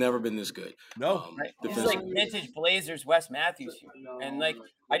ago. He's never been this good. No, right. This is like vintage Blazers Wes Matthews here. And like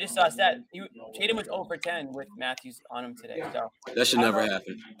I just saw a stat. Tatum was 0 for 10 with Matthews on him today. So that should never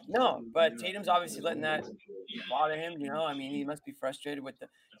happen. No, but Tatum's obviously letting that bother him. I mean, he must be frustrated with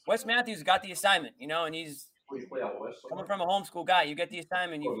Wes Matthews got the assignment. And he's coming from a homeschool guy. You get the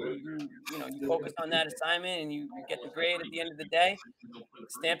assignment. You focus on that assignment, and you get the grade at the end of the day.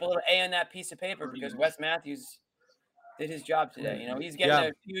 Stamp a little A on that piece of paper because Wes Matthews did his job today. He's getting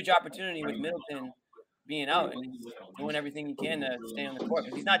a huge opportunity with Middleton being out, and he's doing everything he can to stay on the court.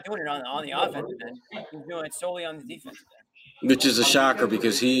 Because he's not doing it on the offensive end. He's doing it solely on the defensive end. Which is a shocker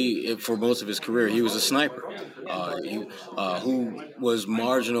because for most of his career, he was a sniper who was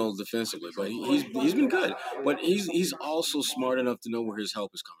marginal defensively. But he's been good. But he's also smart enough to know where his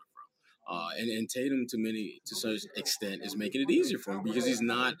help is coming from. And Tatum, to such extent, is making it easier for him because he's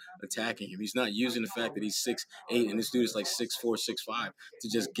not attacking him. He's not using the fact that he's 6'8" and this dude is like 6'4", 6'5" to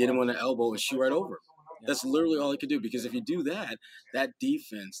just get him on the elbow and shoot right over him. That's literally all he could do because if you do that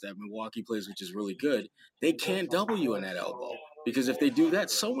defense that Milwaukee plays, which is really good, they can't double you on that elbow because if they do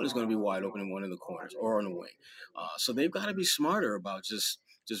that, someone is going to be wide open in one of the corners or on the wing. So they've got to be smarter about just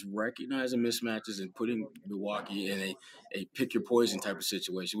recognizing mismatches and putting Milwaukee in a pick your poison type of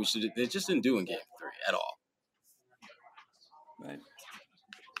situation, which they just didn't do in Game 3 at all. Right.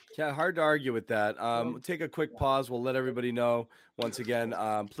 Yeah, hard to argue with that. Take a quick pause. We'll let everybody know once again.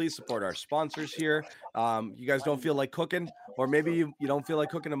 Please support our sponsors here. You guys don't feel like cooking, or maybe you don't feel like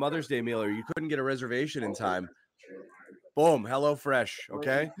cooking a Mother's Day meal, or you couldn't get a reservation in time. Boom, HelloFresh.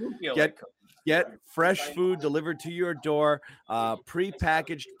 Okay, get fresh food delivered to your door,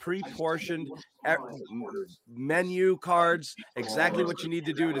 pre-packaged, pre-portioned, menu cards, exactly what you need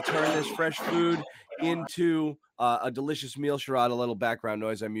to do to turn this fresh food into a delicious meal. Sherrod, a little background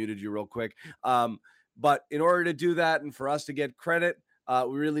noise. I muted you real quick. But in order to do that and for us to get credit,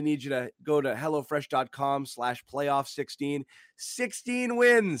 we really need you to go to HelloFresh.com/playoff16. 16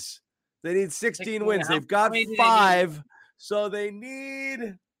 wins. They need 16 wins. They've got 5, so they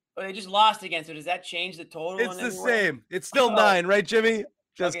need... Oh, they just lost again. So does that change the total? It's the same. It's still 9, right, Jimmy?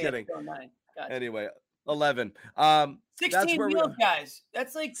 Just kidding. Still 9. Gotcha. Anyway, 11. 16 meals, guys.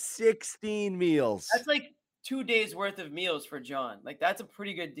 That's like 16 meals. That's like 2 days worth of meals for John. Like that's a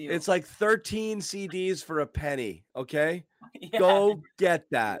pretty good deal. It's like 13 CDs for a penny. Okay, Go get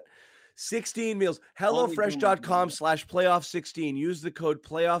that. 16 meals. HelloFresh.com/playoff16. Use the code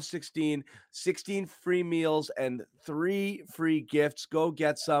playoff16. 16 free meals and 3 free gifts. Go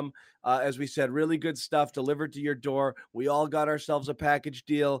get some. As we said, really good stuff delivered to your door. We all got ourselves a package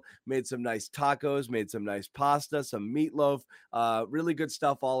deal. Made some nice tacos. Made some nice pasta. Some meatloaf. Really good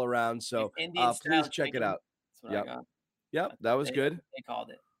stuff all around. So please check it out. Yep, that was good. They called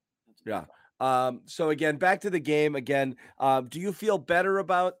it. Yeah. So again, back to the game. Again, do you feel better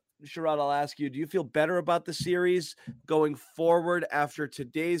about? Sherrod, I'll ask you, do you feel better about the series going forward after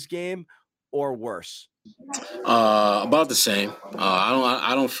today's game or worse? About the same.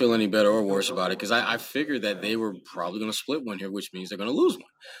 I don't feel any better or worse about it because I figured that they were probably going to split one here, which means they're going to lose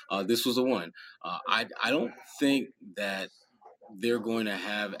one. This was the one. I don't think that they're going to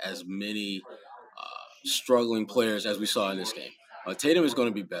have as many struggling players as we saw in this game. Tatum is going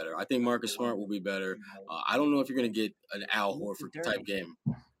to be better. I think Marcus Smart will be better. I don't know if you're going to get an Al Horford type game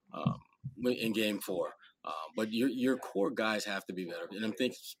in Game 4. But your core guys have to be better. And I'm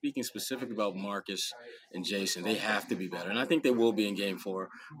speaking specifically about Marcus and Jason. They have to be better. And I think they will be in Game 4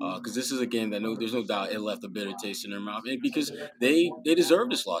 because this is a game that there's no doubt it left a bitter taste in their mouth. And because they deserve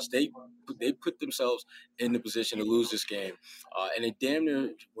this loss. They put themselves in the position to lose this game. And they damn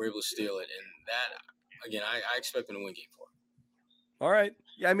near were able to steal it. And that, again, I expect them to win Game 4. All right.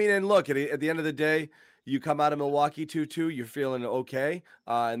 Yeah, I mean, and look, at the end of the day, you come out of Milwaukee 2-2, you're feeling okay,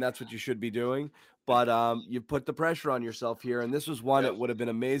 and that's what you should be doing. But you put the pressure on yourself here, and this was one that would have been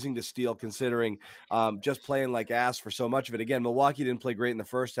amazing to steal considering just playing like ass for so much of it. Again, Milwaukee didn't play great in the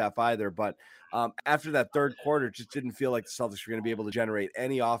first half either, but after that third quarter, it just didn't feel like the Celtics were going to be able to generate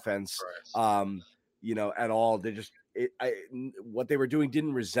any offense, at all. They just what they were doing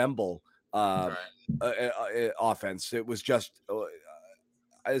didn't resemble offense. It was just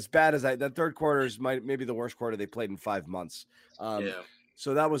as bad as that third quarter is maybe the worst quarter they played in 5 months.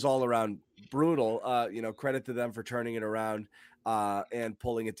 So that was all around brutal. Credit to them for turning it around and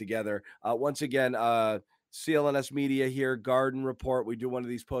pulling it together. Once again, CLNS Media here, Garden Report. We do one of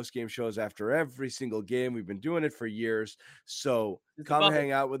these post-game shows after every single game. We've been doing it for years. So come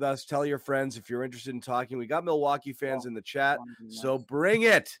hang out with us. Tell your friends if you're interested in talking. We got Milwaukee fans in the chat, so bring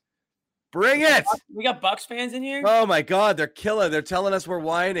it. Bring it. We got Bucks fans in here? Oh, my God. They're killer. They're telling us we're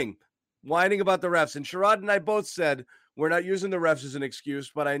whining. whining about the refs. And Sherrod and I both said we're not using the refs as an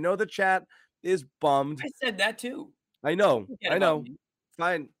excuse, but I know the chat is bummed. I said that too. I know.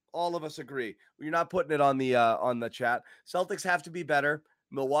 Fine. All of us agree. You're not putting it on the chat. Celtics have to be better.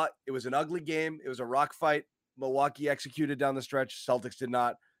 Milwaukee, it was an ugly game. It was a rock fight. Milwaukee executed down the stretch. Celtics did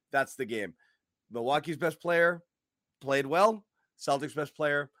not. That's the game. Milwaukee's best player played well. Celtics best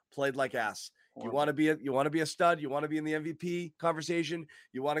player played like ass. You want to be a stud. You want to be in the MVP conversation.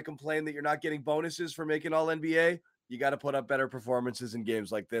 You want to complain that you're not getting bonuses for making all NBA. You got to put up better performances in games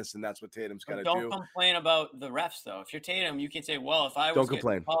like this, and that's what Tatum's got to do. Don't complain about the refs, though. If you're Tatum, you can say, well, if I was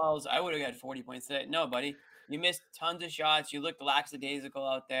getting calls, I would have got 40 points today. No, buddy. You missed tons of shots. You looked lackadaisical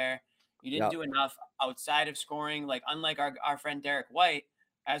out there. You didn't do enough outside of scoring. Like, unlike our friend Derek White,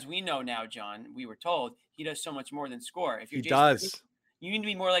 as we know now, John, we were told, he does so much more than score. If you're you need to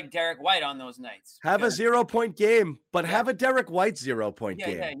be more like Derek White on those nights. Have a 0-point game, but have a Derek White 0-point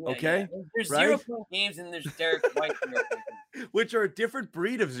game. Okay? Yeah. There's 0-point games and there's Derek White 0-point games. Which are a different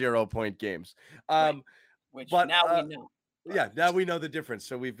breed of 0-point games. Which but now we know. Yeah, now we know the difference.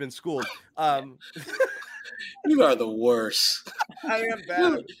 So we've been schooled. You are the worst. I am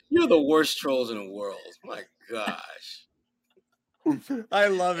bad. You're the worst trolls in the world. My gosh. I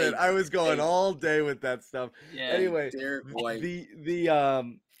love it. I was going all day with that stuff. Yeah, anyway, so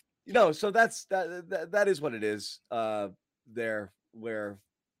that is what it is. There where,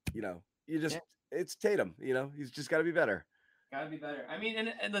 it's Tatum. He's just got to be better. Got to be better. I mean,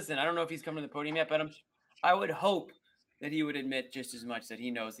 and listen, I don't know if he's coming to the podium yet, but I would hope that he would admit just as much that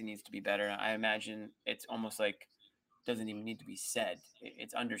he knows he needs to be better. I imagine it's almost like doesn't even need to be said.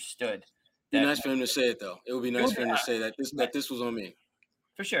 It's understood. It'd be nice for him to say it, though. It would be nice for him to say that this was on me.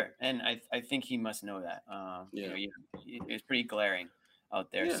 For sure. And I think he must know that. It's pretty glaring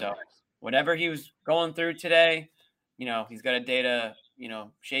out there. Yeah. So whatever he was going through today, he's got a day to,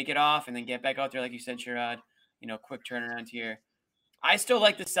 shake it off and then get back out there, like you said, Sherrod. Quick turnaround here. I still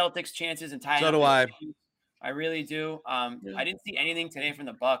like the Celtics' chances and tying. So do I. I really do. I didn't see anything today from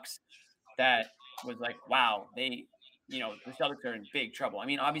the Bucks that was like, wow, the Celtics are in big trouble. I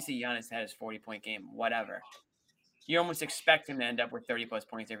mean, obviously Giannis had his 40-point game, whatever. You almost expect him to end up with 30-plus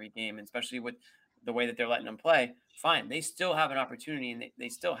points every game, and especially with the way that they're letting him play. Fine, they still have an opportunity, and they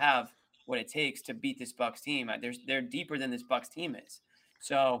still have what it takes to beat this Bucks team. They're deeper than this Bucks team is.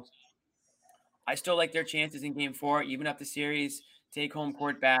 So I still like their chances in Game 4, even up the series, take home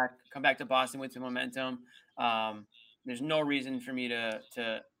court back, come back to Boston with some momentum. There's no reason for me to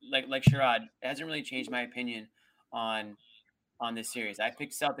like Sherrod. It hasn't really changed my opinion on this series. I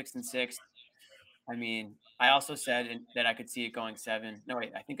picked Celtics in 6. I mean, I also said that I could see it going 7. No,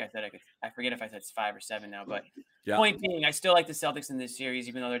 wait, I think I said I could. I forget if I said 5 or 7 now. But point being, I still like the Celtics in this series,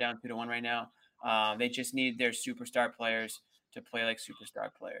 even though they're down 2-1 right now. They just need their superstar players to play like superstar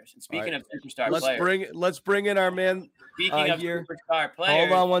players. And speaking of superstar players, let's bring in our man. Speaking of here. Superstar players,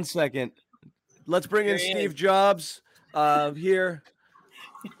 hold on one second. Let's bring in Steve Jobs here.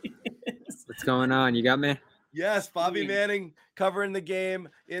 What's going on? You got me? Yes, Bobby Manning covering the game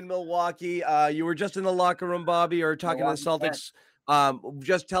in Milwaukee. You were just in the locker room, Bobby, or talking to the Celtics.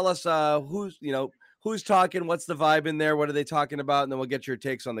 Just tell us who's talking, what's the vibe in there, what are they talking about, and then we'll get your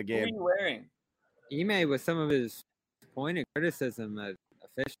takes on the game. What are you wearing? Ime with some of his pointed criticism of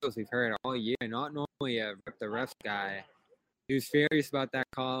officials we've heard all year, not normally a rip the refs guy. He was furious about that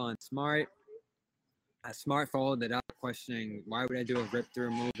call on Smart. Smart followed it up, questioning why would I do a rip through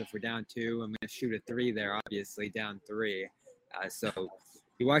move if we're down 2? I'm going to shoot a 3 there, obviously down 3. So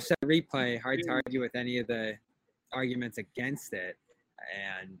you watch that replay, hard to argue with any of the arguments against it.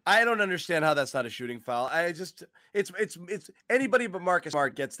 And I don't understand how that's not a shooting foul. It's anybody but Marcus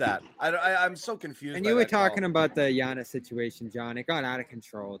Smart gets that. I'm so confused. And you were talking about the Giannis situation, John. It got out of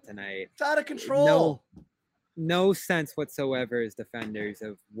control tonight. It's out of control. No sense whatsoever as defenders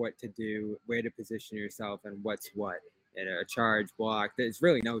of what to do, where to position yourself, and what's what in a charge block. There's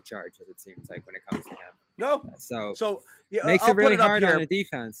really no charge, as it seems like, when it comes to him. No. So makes it really hard on the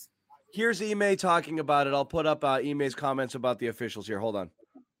defense. Here's Ime talking about it. I'll put up Ime's comments about the officials here. Hold on.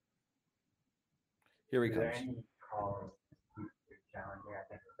 Here he comes. Any calls challenging? I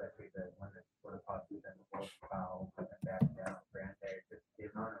think especially the one that sort of possibly been the most foul, putting it back down, Grande, just the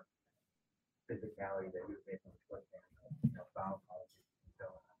amount of physicality that he was able to put in, foul calls.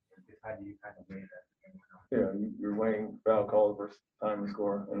 So just how do you kind of weigh that? Yeah, you're weighing foul calls versus time to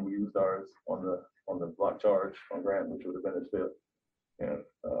score, and we used ours on the block charge on Grant, which would have been his 5th, and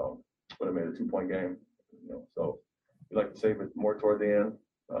would have made a 2-point game. So we like to save it more toward the end,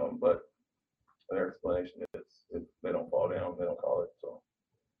 but their explanation is if they don't fall down, they don't call it. So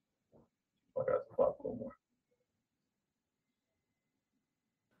I got to flop a little more.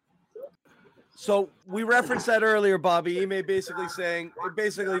 So we referenced that earlier, Bobby. Ime basically saying, the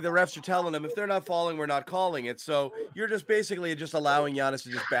refs are telling them if they're not falling, we're not calling it. So you're just basically just allowing Giannis to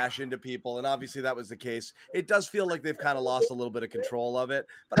just bash into people, and obviously that was the case. It does feel like they've kind of lost a little bit of control of it,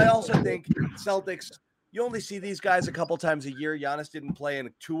 but I also think Celtics. You only see these guys a couple times a year. Giannis didn't play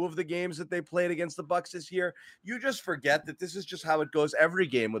in 2 of the games that they played against the Bucks this year. You just forget that this is just how it goes every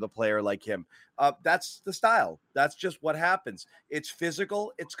game with a player like him. That's the style. That's just what happens. It's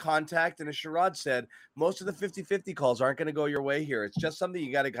physical, it's contact, and as Sherrod said, most of the 50-50 calls aren't going to go your way here. It's just something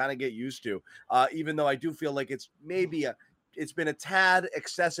you got to kind of get used to, even though I do feel like it's been a tad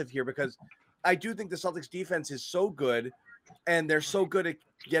excessive here because I do think the Celtics defense is so good and they're so good at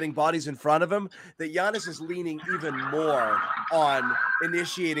getting bodies in front of him that Giannis is leaning even more on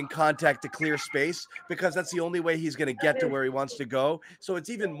initiating contact to clear space because that's the only way he's going to get to where he wants to go. So it's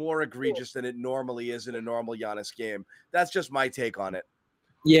even more egregious than it normally is in a normal Giannis game. That's just my take on it.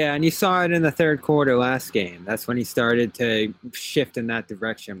 Yeah, and you saw it in the third quarter last game. That's when he started to shift in that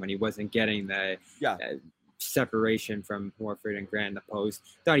direction when he wasn't getting the separation from Horford and Grant in the post.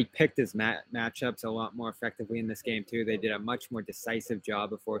 Thought he picked his matchups a lot more effectively in this game too. They did a much more decisive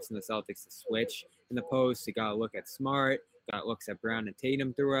job of forcing the Celtics to switch in the post. He got a look at Smart, got looks at Brown and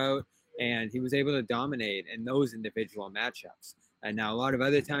Tatum throughout, and he was able to dominate in those individual matchups. And now a lot of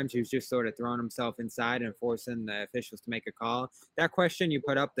other times he was just sort of throwing himself inside and forcing the officials to make a call. That question you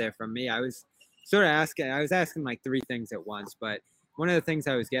put up there from me, I was asking like 3 things at once, but one of the things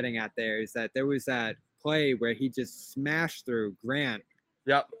I was getting at there is that there was that play where he just smashed through Grant.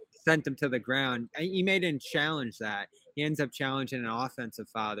 Yep. Sent him to the ground. He didn't challenge that. He ends up challenging an offensive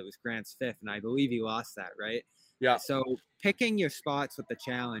foul that was Grant's 5th, and I believe he lost that, right? Yeah. So picking your spots with the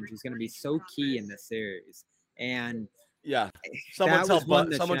challenge is going to be so key in this series. And yeah, someone tell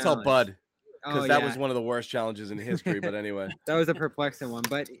Bud. Because that was one of the worst challenges in history. But anyway, that was a perplexing one.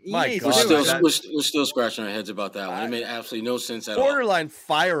 But my God, we're still scratching our heads about that one. It made absolutely no sense at all. Borderline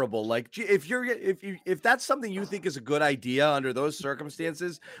fireable. Like if that's something you think is a good idea under those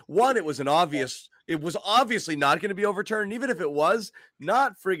circumstances, one, it was obviously not going to be overturned. And even if it was,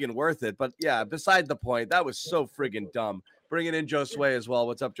 not friggin' worth it. But yeah, beside the point, that was so friggin' dumb. Bringing in Joe Sway as well.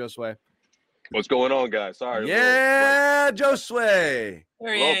 What's up, Joe Sway? What's going on, guys? Sorry. Yeah, Joe Sway.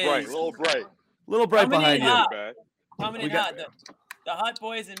 A little bright behind you. Coming in hot. The hot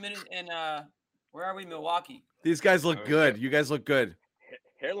boys in where are we? Milwaukee. These guys look good. You guys look good.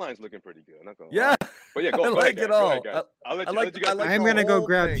 Hairline's looking pretty good. I'm not gonna lie. But yeah, go ahead, it all. I'll let you guys. I'm gonna go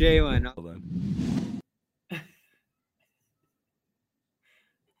grab Jalen. Hold on.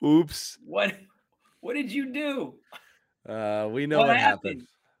 Oops. What did you do? We know what happened.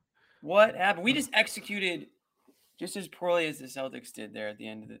 What happened? We just executed just as poorly as the Celtics did there at the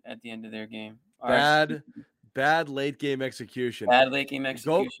end of their game. Bad late game execution. Bad late game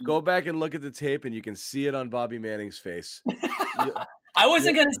execution. Go back and look at the tape, and you can see it on Bobby Manning's face. I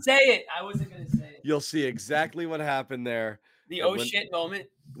wasn't gonna say it. You'll see exactly what happened there. The shit moment.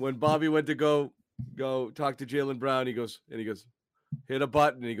 When Bobby went to go talk to Jaylen Brown, he goes, hit a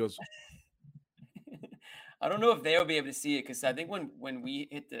button, and he goes. I don't know if they'll be able to see it because I think when we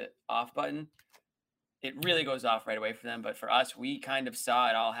hit the off button, it really goes off right away for them. But for us, we kind of saw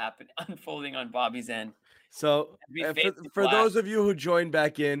it all happen, unfolding on Bobby's end. So for those of you who joined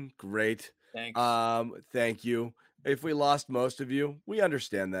back in, great. Thanks. Thank you. If we lost most of you, we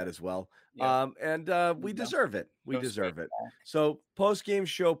understand that as well. Yeah. We deserve it. We deserve it. So post-game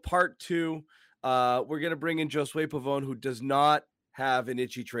show part 2. We're going to bring in Josue Pavone, who does not have an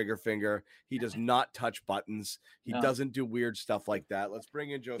itchy trigger finger. He does not touch buttons. He doesn't do weird stuff like that. Let's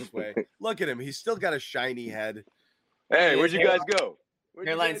bring in Josue. Look at him. He's still got a shiny head. Hey, where'd you guys go?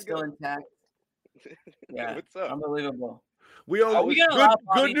 Hairline's still intact. Yeah, what's up? Unbelievable.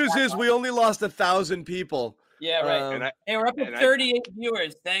 Good news is we only lost 1,000 people. Yeah, right. We're up to 38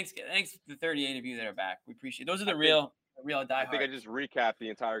 viewers. Thanks to the 38 of you that are back. We appreciate it. Those are the real diehards. I think I just recapped the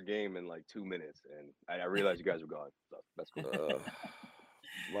entire game in like 2 minutes, and I realized you guys were gone. So that's cool.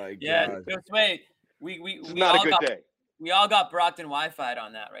 My yeah, God. Wait, it's not a good day. We all got Brockton Wi-Fi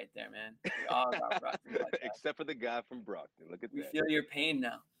on that right there, man. We all got Brockton Wi-Fi. Except for the guy from Brockton. Look at that. We feel your pain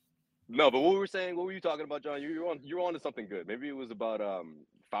now. No, but what were you talking about, John? You were on to something good. Maybe it was about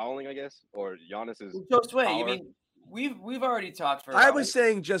fouling, I guess, or Giannis's. Just wait. You mean we've already talked for. I was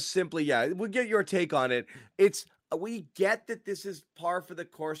saying just simply, we'll get your take on it. We get that this is par for the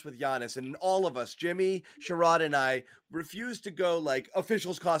course with Giannis, and all of us, Jimmy, Sherrod, and I, refuse to go like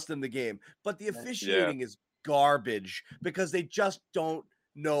officials cost them the game. But the officiating is garbage because they just don't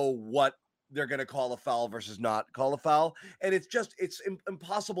know what they're going to call a foul versus not call a foul. And it's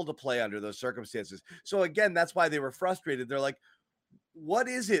impossible to play under those circumstances. So again, that's why they were frustrated. They're like, what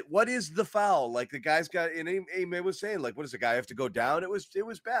is it? What is the foul? Like the guy's got, and Ame was saying, like, what does the guy have to go down? It was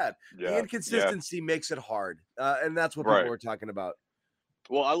bad. The inconsistency makes it hard, and that's what people were talking about.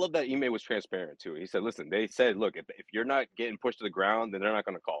 Well, I love that Ime was transparent too. He said, "Listen, they said, look, if you're not getting pushed to the ground, then they're not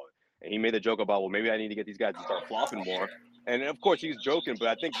going to call it." And he made the joke about, well, maybe I need to get these guys to start flopping more. And of course, he's joking, but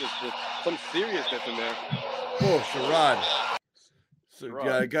I think there's some seriousness in there. Oh, Sherrod. So,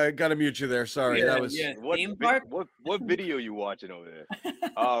 got to mute you there. Sorry, that was what video you watching over there?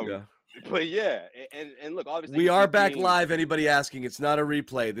 But yeah, and look, obviously we are back live. Anybody asking? It's not a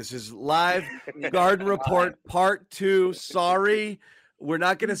replay. This is live Garden Report Part 2. Sorry, we're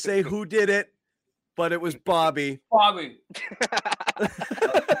not going to say who did it, but it was Bobby.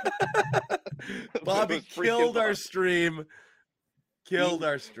 Bobby killed our stream. Killed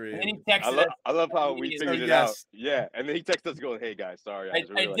our stream. And he texted I love how we figured it out. Yeah, and then he texted us going, "Hey guys, sorry, I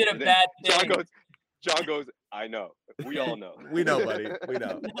did a bad thing." John goes, "I know. We all know. We know, buddy. We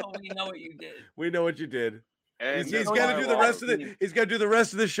know. We know what you did. We know what you did." And he's got to do the rest of He's got to do the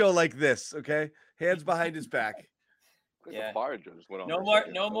rest of the show like this. Okay, hands behind his back. Yeah. Fire drill just went on.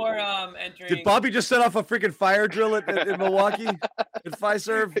 No more entering. Did Bobby just set off a freaking fire drill in Milwaukee at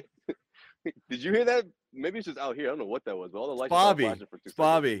Fiserv? Did you hear that? Maybe it's just out here. I don't know what that was, but all the lights. It's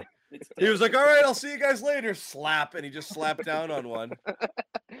Bobby. He was like, "All right, I'll see you guys later." Slap, and he just slapped down on one.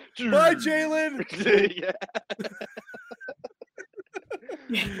 Bye, Jalen. Yeah.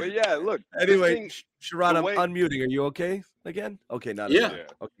 But yeah, look. Anyway, Sherrod, I'm unmuting. Are you okay again? Okay, not yeah.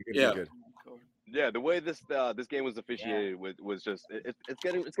 Okay, good, good. Yeah, the way this game was officiated was just it's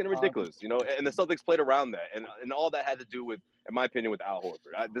getting ridiculous, you know. And the Celtics played around that, and all that had to do with, in my opinion, with Al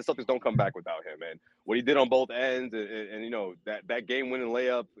Horford. The Celtics don't come back without him, and what he did on both ends, and you know that game winning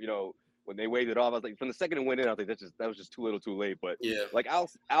layup, you know, when they waved it off, I was like, from the second to win in, I was like, that was just too little, too late. But like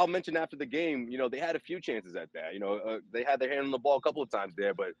Al mentioned after the game, you know, they had a few chances at that. You know, they had their hand on the ball a couple of times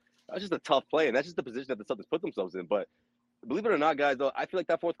there, but that was just a tough play, and that's just the position that the Celtics put themselves in. But believe it or not, guys, though, I feel like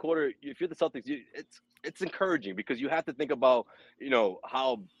that fourth quarter, if you're the Celtics, it's encouraging because you have to think about, you know,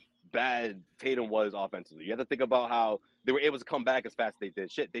 how bad Tatum was offensively. You have to think about how they were able to come back as fast as they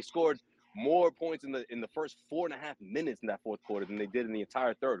did. Shit, they scored more points in the first 4.5 minutes in that fourth quarter than they did in the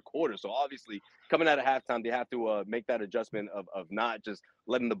entire third quarter. So obviously, coming out of halftime, they have to make that adjustment of not just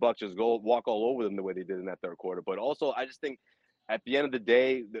letting the Bucks just walk all over them the way they did in that third quarter. But also, I just think, at the end of the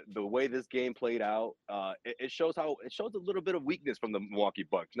day, the way this game played out, it shows a little bit of weakness from the Milwaukee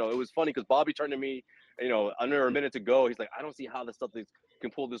Bucks. You know, it was funny because Bobby turned to me, you know, under a minute to go. He's like, "I don't see how the Celtics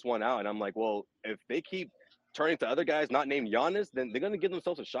can pull this one out." And I'm like, well, if they keep turning to other guys not named Giannis, then they're going to give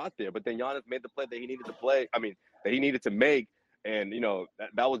themselves a shot there. But then Giannis made the play that he needed to make. And, you know,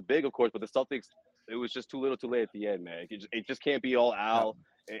 that was big, of course. But the Celtics, it was just too little too late at the end, man. It just can't be all Al.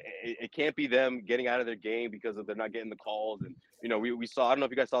 It can't be them getting out of their game because they're not getting the calls. And, you know, we saw, I don't know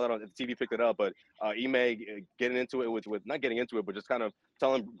if you guys saw that on the TV, picked it up, but Ime getting into it with not getting into it, but just kind of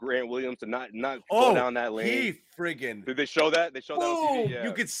telling Grant Williams to not go down that lane. Did they show that? They showed that on TV? Yeah.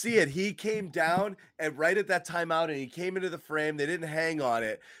 You could see it. He came down and right at that timeout and he came into the frame. They didn't hang on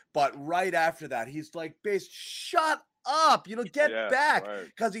it. But right after that, he's like, "Base, shut up, you know, get back."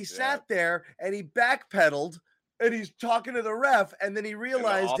 Because he sat there and he backpedaled. And he's talking to the ref, and then he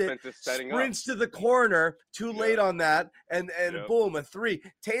realized it, sprints to the corner, too late on that, and boom, a three.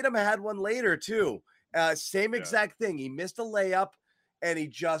 Tatum had one later, too. Same exact thing. He missed a layup, and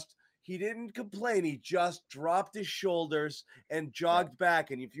he didn't complain. He just dropped his shoulders and jogged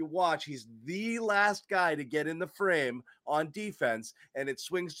back. And if you watch, he's the last guy to get in the frame on defense, and it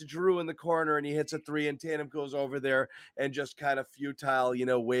swings to Drew in the corner, and he hits a three, and Tatum goes over there and just kind of futile, you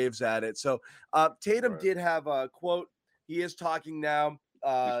know, waves at it. So Tatum did have a quote. He is talking now.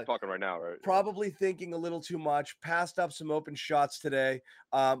 He's talking right now, right? Probably thinking a little too much. Passed up some open shots today.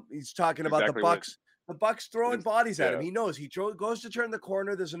 He's talking about the Bucks. The Bucks throwing bodies at him. He knows he goes to turn the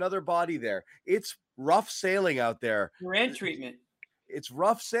corner. There's another body there. It's rough sailing out there. Durant treatment. It's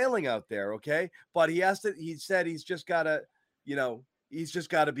rough sailing out there. Okay. But he said he's just got to, you know, he's just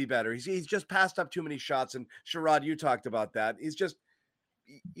got to be better. He's just passed up too many shots. And Sherrod, you talked about that. He's just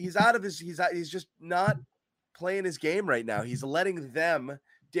not playing his game right now. He's letting them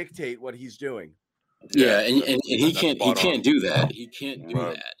dictate what he's doing. Yeah. And he can't do that. He can't do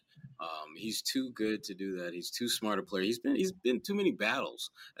that. He's too good to do that. He's too smart a player. He's been too many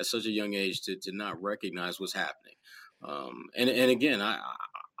battles at such a young age to not recognize what's happening. And again,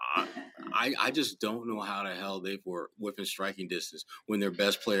 I just don't know how the hell they were within striking distance when their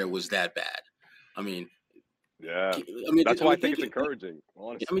best player was that bad. I mean, that's why I think it's encouraging.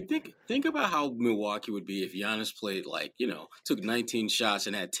 Honestly. I mean, think about how Milwaukee would be if Giannis played took 19 shots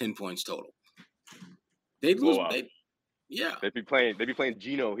and had 10 points total. They'd lose. Yeah, they'd be playing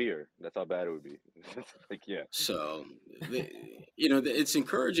Gino here. That's how bad it would be. Like, yeah. So, it's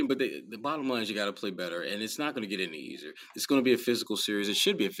encouraging, but the bottom line is you got to play better, and it's not going to get any easier. It's going to be a physical series. It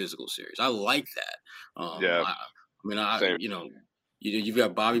should be a physical series. I like that. Yeah. Same. You've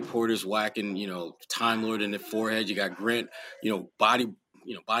got Bobby Porter's whacking, Time Lord in the forehead. You got Grant, body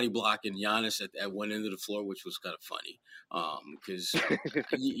blocking Giannis at one end of the floor, which was kind of funny because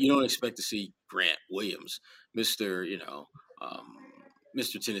you don't expect to see Grant Williams, Mr.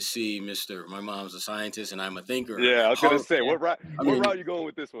 Tennessee, my mom's a scientist and I'm a thinker. Yeah, I was gonna say, what route are you going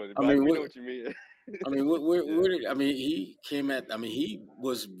with this one? We know what you mean. He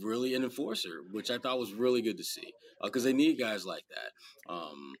was really an enforcer, which I thought was really good to see because they need guys like that.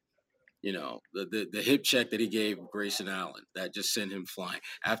 The hip check that he gave Grayson Allen that just sent him flying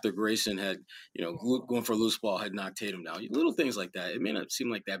after Grayson had, going for a loose ball had knocked Tatum down. Little things like that. It may not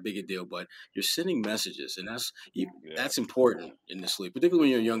seem like that big a deal, but you're sending messages, and that's important in this league, particularly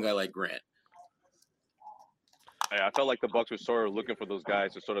when you're a young guy like Grant. I felt like the Bucks were sort of looking for those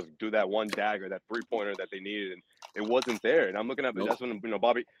guys to sort of do that one dagger, that 3-pointer that they needed, and it wasn't there. And I'm looking at that's when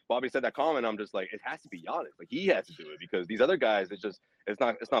Bobby said that comment. I'm just like, it has to be Giannis. Like he has to do it because these other guys, it's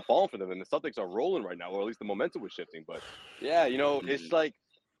not falling for them. And the Celtics are rolling right now, or at least the momentum was shifting. But yeah, it's like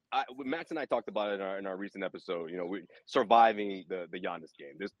Max and I talked about it in our recent episode. We surviving the Giannis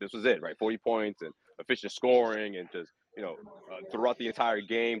game. This was it, right? 40 points and efficient scoring and just throughout the entire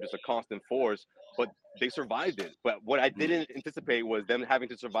game, just a constant force. But they survived it. But what I didn't anticipate was them having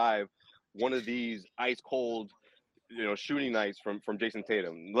to survive one of these ice cold, shooting nights from Jason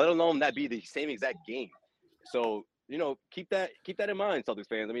Tatum. Let alone that be the same exact game. So keep that in mind, Celtics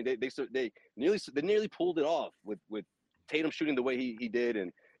fans. I mean, they nearly pulled it off with Tatum shooting the way he did,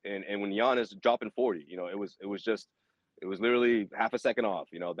 and when Giannis dropping 40. It was literally half a second off.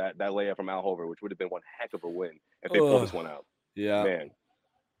 That layup from Al Horford, which would have been one heck of a win if they pulled this one out. Yeah, man,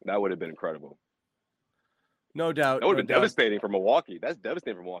 that would have been incredible. No doubt. That would have been devastating for Milwaukee. That's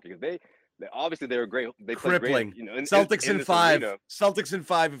devastating for Milwaukee because they obviously they were great. They crippling. Played great, Celtics in 5. Arena. Celtics in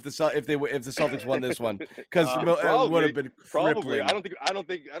 5 if the Celtics won this one because it would have been crippling. Probably. I don't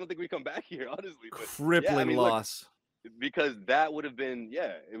think we come back here honestly. But crippling loss. Because that would have been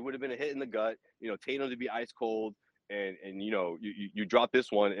it would have been a hit in the gut. Tatum to be ice cold. And you drop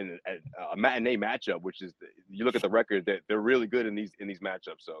this one in a matinee matchup, which is you look at the record that they're really good in these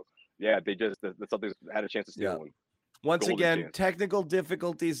matchups. So yeah, the Celtics had a chance to steal one. Once again, technical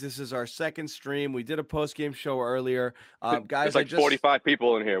difficulties. This is our second stream. We did a post-game show earlier. Guys, there's 45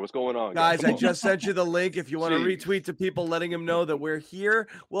 people in here. What's going on? Guys, I just sent you the link. If you want to retweet to people, letting them know that we're here.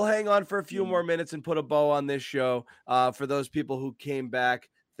 We'll hang on for a few more minutes and put a bow on this show. For those people who came back,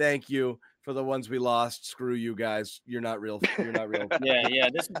 thank you. For the ones we lost, screw you guys. You're not real. Yeah.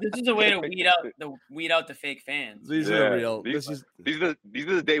 This is a way to weed out the fake fans. These are real. These are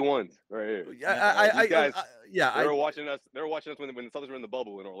the day ones right here. They were watching us. They were watching us when the Celtics were in the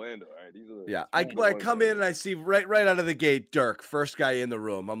bubble in Orlando. All right, these are I come in and I see right out of the gate Dirk, first guy in the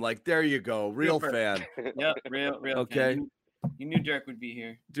room. I'm like, there you go, real fan. Yep, real. Okay. Fan. You knew Dirk would be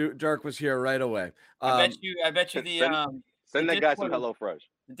here. Dirk was here right away. I bet you send that guy some HelloFresh.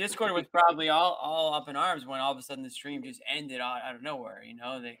 The Discord was probably all up in arms when all of a sudden the stream just ended out of nowhere.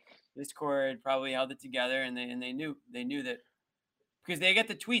 Discord probably held it together, and they knew that because they get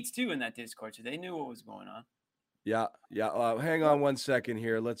the tweets too in that Discord, so they knew what was going on. Yeah. Hang on one second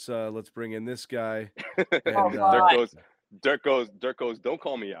here. Let's bring in this guy. And, Dirk goes. Don't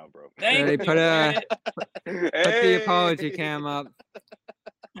call me out, bro. Hey, put the apology cam up.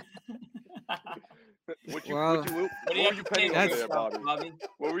 What were you penning over there, Bobby?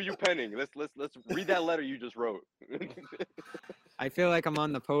 What were you penning? Let's read that letter you just wrote. I feel like I'm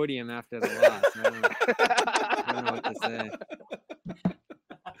on the podium after the loss. I don't know what to say.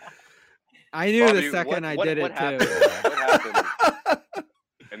 I knew Bobby, the second I did it happened? too. What happened?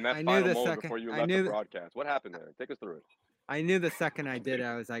 And that final moment second, before you left the broadcast. What happened there? Take us through it. I knew the second I did it,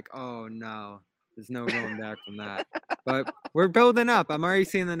 I was like, oh no, there's no going back from that. But we're building up. I'm already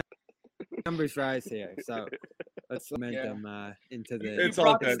seeing the numbers rise here, so let's momentum into the. It's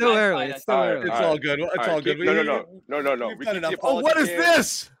all good. It's still early. It's still early. It's all good. It's all good. No. We keep the apology what is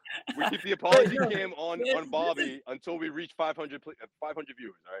this? We keep the apology cam on Bobby until we reach 500 viewers.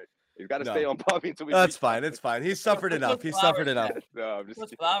 All right, you got to stay on Bobby until we. That's fine. It's fine. He's suffered enough. He's suffered enough. No,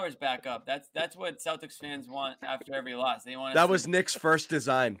 Put Flowers back up. That's what Celtics fans want after every loss. They want. That was Nick's first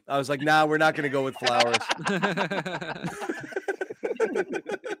design. I was like, nah, we're not going to go with Flowers.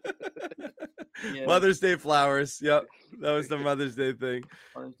 Yeah. Mother's Day flowers. Yep. That was the Mother's Day thing.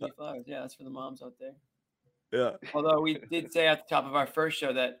 Mother's Day flowers. Yeah, that's for the moms out there. Yeah. Although we did say at the top of our first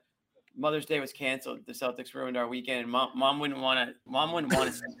show that Mother's Day was canceled. The Celtics ruined our weekend. Mom wouldn't want to see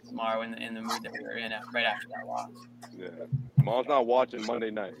us tomorrow in the mood that we were in right after that loss. Yeah, Mom's not watching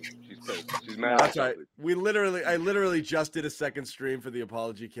Monday night. She's pissed. She's mad. That's right. I literally just did a second stream for the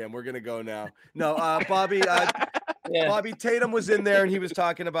apology cam. We're gonna go now. No, Bobby. Yeah. Bobby Tatum was in there and he was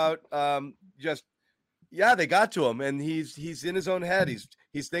talking about they got to him and he's in his own head.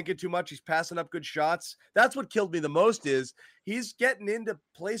 He's thinking too much. He's passing up good shots. That's what killed me the most is he's getting into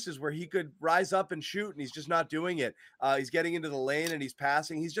places where he could rise up and shoot and he's just not doing it. He's getting into the lane and he's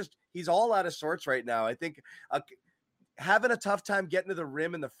passing. He's all out of sorts right now. I think having a tough time getting to the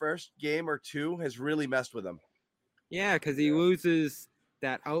rim in the first game or two has really messed with him. Yeah, because he loses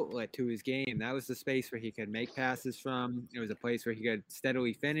that outlet to his game. That was the space where he could make passes from. It was a place where he could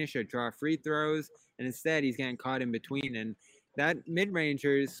steadily finish or draw free throws. And instead, he's getting caught in between. And that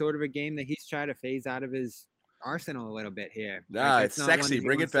mid-ranger is sort of a game that he's trying to phase out of his arsenal a little bit here. Nah, it's sexy.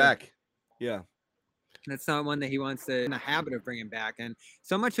 Bring it back. Yeah. That's not one that he wants to in the habit of bringing back. And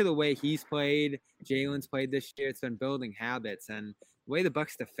so much of the way he's played, Jalen's played this year, it's been building habits. And the way the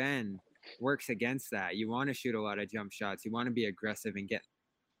Bucks defend works against that. You want to shoot a lot of jump shots. You want to be aggressive and get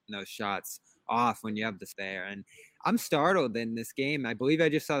those shots off when you have the spare. And I'm startled in this game. I believe I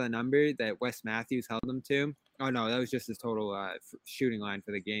just saw the number that Wes Matthews held him to. Oh, no, that was just his total shooting line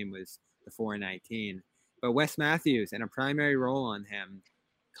for the game was the 419. But Wes Matthews in a primary role on him,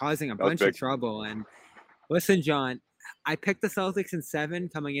 causing a bunch of trouble. And listen, John, I picked the Celtics in 7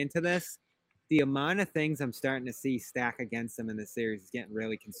 coming into this. The amount of things I'm starting to see stack against them in this series is getting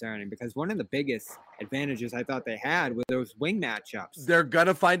really concerning because one of the biggest advantages I thought they had were those wing matchups. They're going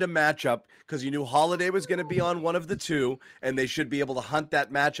to find a matchup because you knew Holiday was going to be on one of the two, and they should be able to hunt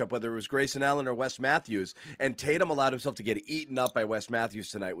that matchup, whether it was Grayson Allen or Wes Matthews. And Tatum allowed himself to get eaten up by Wes Matthews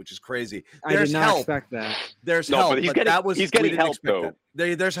tonight, which is crazy. I did not expect that. There's help, but he's getting help, though.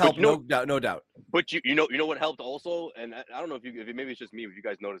 There's help, no doubt. But you know what helped also, and I don't know if maybe it's just me, if you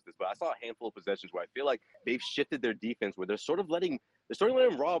guys noticed this, but I saw a handful of possessions where I feel like they've shifted their defense, where they're starting to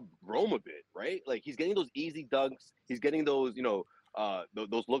letting Rob roam a bit, right? Like he's getting those easy dunks, he's getting those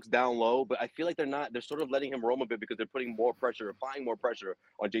those looks down low, but I feel like they're sort of letting him roam a bit because they're applying more pressure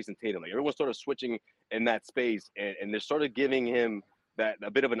on Jason Tatum. Like everyone's sort of switching in that space, and they're sort of giving him that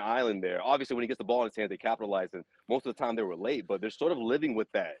a bit of an island there. Obviously, when he gets the ball in his hands, they capitalize, and most of the time they were late, but they're sort of living with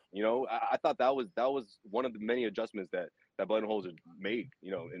that. I thought that was one of the many adjustments that Budenholzer made,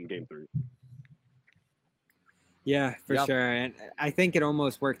 in Game 3. Yeah, for sure. And I think it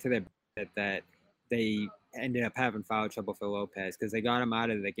almost worked to their benefit that they ended up having foul trouble for Lopez because they got him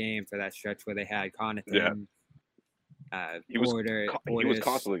out of the game for that stretch where they had Connaughton, he was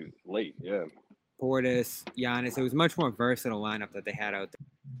constantly late, Portis, Giannis. It was a much more versatile lineup that they had out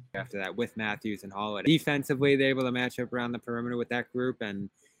there after that with Matthews and Holiday. Defensively, they were able to match up around the perimeter with that group, and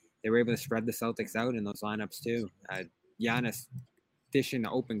they were able to spread the Celtics out in those lineups too. Giannis dishing the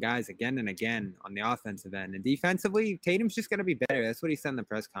open guys again and again on the offensive end. And defensively, Tatum's just going to be better. That's what he said in the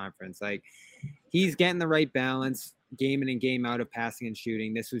press conference. Like, he's getting the right balance game in and game out of passing and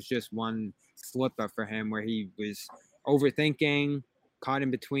shooting. This was just one slip up for him where he was overthinking, caught in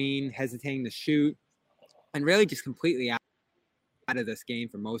between, hesitating to shoot, and really just completely out of this game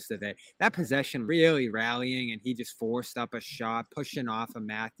for most of it. That possession really rallying, and he just forced up a shot, pushing off of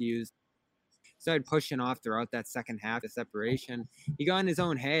Matthews. Started pushing off throughout that second half of separation. He got in his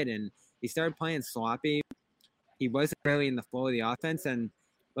own head, and he started playing sloppy. He wasn't really in the flow of the offense. And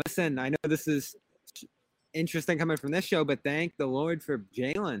listen, I know this is interesting coming from this show, but thank the Lord for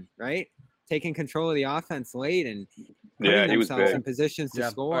Jalen, right? Taking control of the offense late and putting themselves in positions to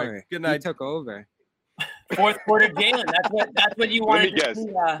score. Right. Good night. He took over. Fourth quarter Jalen. That's what you wanted.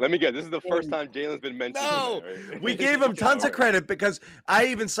 Let me guess. This is the first time Jalen's been mentioned. No, right? we gave him tons of credit because I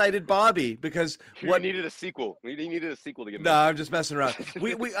even cited Bobby because what needed a sequel. We needed a sequel to get. No, I'm just messing around.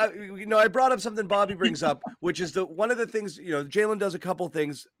 I brought up something Bobby brings up, which is one of the things Jalen does a couple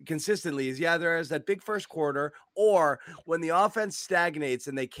things consistently. Is there is that big first quarter, or when the offense stagnates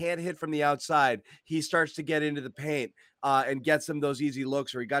and they can't hit from the outside, he starts to get into the paint and gets them those easy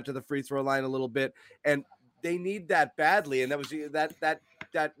looks, or he got to the free throw line a little bit, and they need that badly, and that was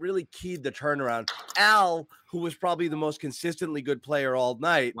that really keyed the turnaround. Al, who was probably the most consistently good player all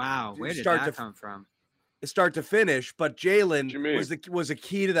night. Wow, where did that come from? Start to finish, but Jalen was a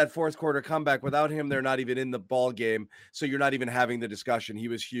key to that fourth quarter comeback. Without him, they're not even in the ball game, so you're not even having the discussion. He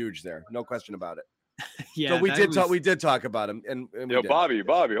was huge there, no question about it. So we did talk about him, and yo, Bobby,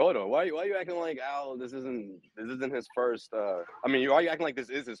 hold on. Why are you acting like Al? This isn't his first. I mean, why are you acting like this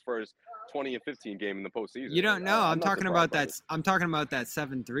is his first 20 and 15 game in the postseason? You don't know. I'm talking about that. I'm talking about that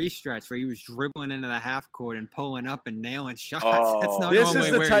 7-3 stretch where he was dribbling into the half court and pulling up and nailing shots. That's not this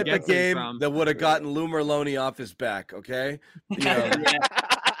is the type of game that would have gotten Lou Merlone off his back. Okay. You know?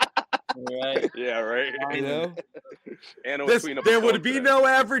 Right. Yeah, right. You know, there would be no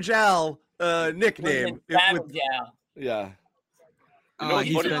average Al nickname. Yeah. Oh,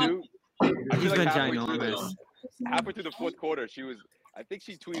 he's been ginormous. Halfway through the fourth quarter, I think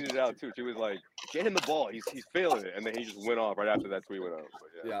she tweeted it out too. She was like, "Get him the ball. He's feeling it," and then he just went off right after that tweet went off.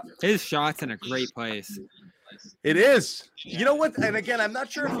 Yeah. His shot's in a great place. It is. You know what? And again, I'm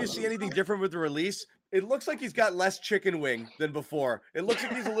not sure if you see anything different with the release. It looks like he's got less chicken wing than before. It looks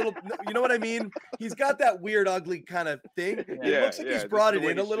like he's a little, you know what I mean? He's got that weird, ugly kind of thing. It looks like he's brought it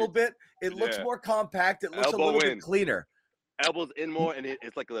in a little bit. It looks more compact. It looks a little bit cleaner. Elbows in more, and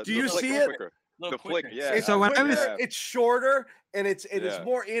it's like a. Do you see it? The flick, yeah. So when it's shorter and it's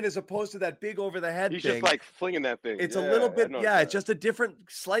more in as opposed to that big over the head thing. He's just like flinging that thing. It's a little bit, it's just a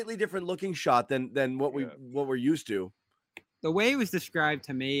slightly different looking shot than what we're used to. The way it was described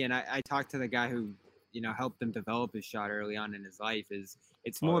to me, and I talked to the guy who helped him develop his shot early on in his life, is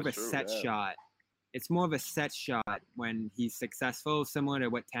it's more of a set shot. It's more of a set shot when he's successful, similar to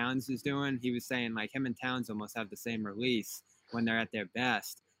what Towns is doing. He was saying like him and Towns almost have the same release when they're at their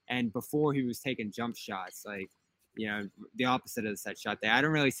best. And before he was taking jump shots, like, the opposite of the set shot there. I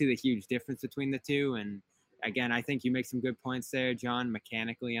don't really see the huge difference between the two. And again, I think you make some good points there, John,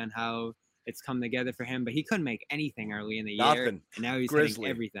 mechanically on how it's come together for him. But he couldn't make anything early in the year. And now he's hitting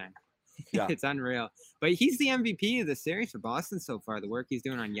everything. Yeah. It's unreal. But he's the MVP of the series for Boston so far. The work he's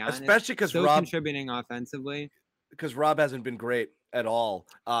doing on Giannis. Especially because Rob contributing offensively. Because Rob hasn't been great at all.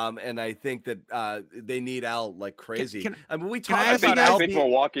 And I think that they need Al like crazy. I mean, we talked about Al.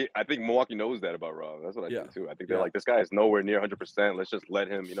 I think Milwaukee knows that about Rob. That's what I think too. I think they're like, this guy is nowhere near 100%. Let's just let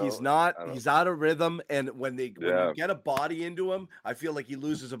him, He's not. He's out of rhythm. And when you get a body into him, I feel like he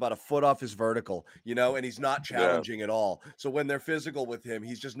loses about a foot off his vertical, and he's not challenging at all. So when they're physical with him,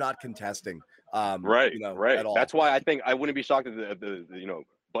 he's just not contesting. Right. At all. That's why I think I wouldn't be shocked if the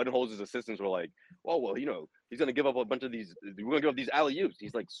Budenholzer's assistants were like, well, he's going to give up a bunch of these. We're going to give up these alley-oops.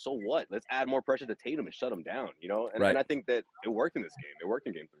 He's like, so what? Let's add more pressure to Tatum and shut him down, And I think that it worked in this game. It worked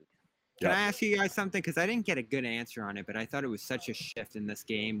in game 3. Can I ask you guys something? Because I didn't get a good answer on it, but I thought it was such a shift in this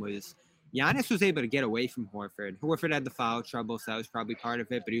game was Giannis was able to get away from Horford. Horford had the foul trouble, so that was probably part of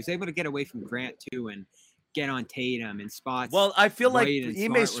it, but he was able to get away from Grant too and get on Tatum in spots. Well, I feel like he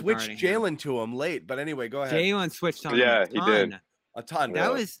may switch Jalen to him late, but anyway, go ahead. Jalen switched on him. Yeah, he did. A ton.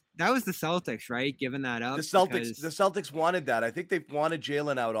 That was the Celtics, right? Giving that up. The Celtics wanted that. I think they wanted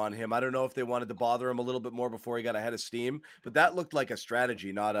Jalen out on him. I don't know if they wanted to bother him a little bit more before he got ahead of steam, but that looked like a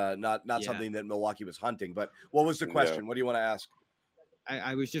strategy, not something that Milwaukee was hunting. But what was the question? What do you want to ask?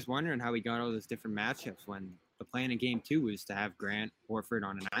 I was just wondering how he got all those different matchups when the plan in game 2 was to have Grant Horford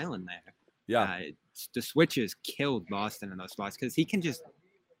on an island there. Yeah. The switches killed Boston in those spots because he can just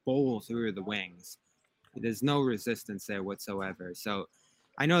bowl through the wings. There's no resistance there whatsoever. So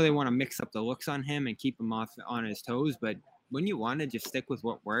I know they want to mix up the looks on him and keep him off on his toes, but when you want to just stick with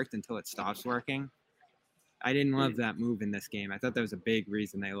what worked until it stops working, I didn't love that move in this game. I thought that was a big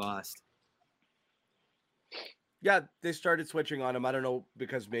reason they lost. Yeah, they started switching on him. I don't know,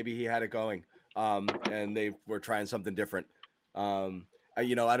 because maybe he had it going, and they were trying something different.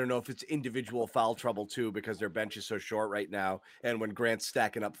 I don't know if it's individual foul trouble too, because their bench is so short right now. And when Grant's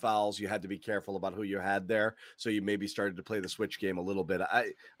stacking up fouls, you had to be careful about who you had there. So you maybe started to play the switch game a little bit.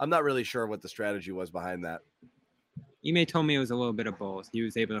 I'm not really sure what the strategy was behind that. Ime told me it was a little bit of both. He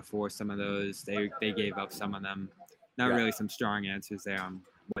was able to force some of those. They gave up some of them. Not really some strong answers there on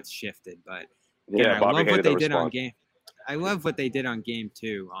what's shifted, but I love what they did on game. I love what they did on game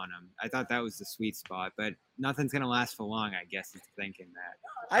 2 on him. I thought that was the sweet spot, but nothing's going to last for long, I guess, is thinking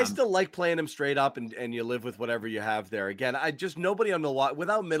that. I still like playing him straight up, and you live with whatever you have there. Again, nobody on Milwaukee,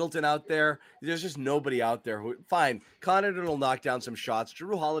 without Middleton out there, there's just nobody out there who, fine, Connaughton will knock down some shots.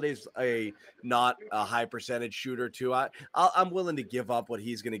 Jrue Holiday's not a high percentage shooter too. I'm willing to give up what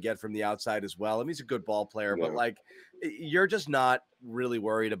he's going to get from the outside as well. I mean, he's a good ball player, but you're just not really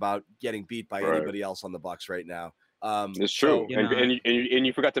worried about getting beat by anybody else on the Bucks right now. It's true, and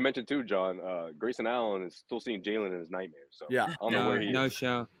you forgot to mention too, John. Grayson Allen is still seeing Jalen in his nightmares. So yeah, I don't know where he is. No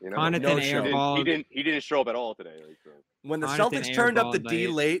show. He didn't show up at all today. When the Celtics turned up the D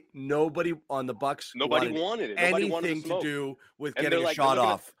late, nobody on the Bucks wanted it. Anything to do with getting a shot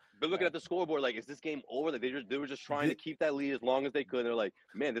off. they're looking at the scoreboard like, is this game over? Like they were just trying to keep that lead as long as they could. They're like,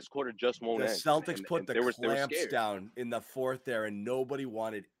 man, this quarter just won't The end. Celtics put the they were clamps scared. down in the fourth there, and nobody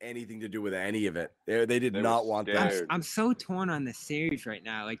wanted anything to do with any of it. They did not want scared. that. I'm so torn on this series right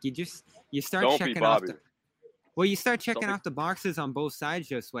now. Like you start Don't checking be off Bobby. you start checking off the boxes on both sides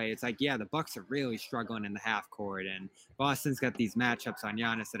this way. It's like, yeah, the Bucks are really struggling in the half court, and Boston's got these matchups on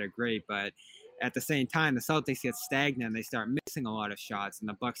Giannis that are great, but at the same time, the Celtics get stagnant and they start missing a lot of shots, and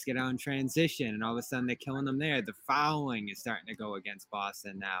the Bucks get out in transition, and all of a sudden they're killing them there. The fouling is starting to go against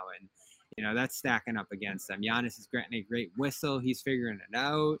Boston now, and that's stacking up against them. Giannis is getting a great whistle. He's figuring it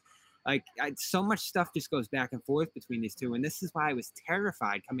out. Like, so much stuff just goes back and forth between these two, and this is why I was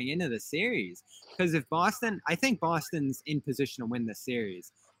terrified coming into the series. Because if I think Boston's in position to win the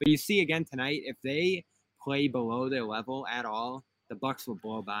series, but you see again tonight, if they play below their level at all, the Bucks will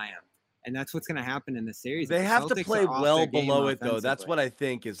blow by them, and that's what's going to happen in the series. They have to play well below it, though. That's what I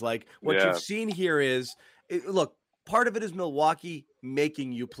think is like what you've seen here is, look, part of it is Milwaukee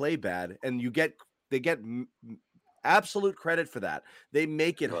making you play bad, and they get absolute credit for that. They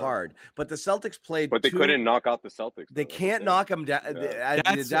make it hard, but the Celtics played. But they couldn't knock out the Celtics. They can't knock them down.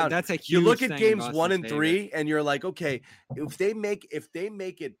 That's a huge You look at games thing 1 and 3, and you're like, okay, if they make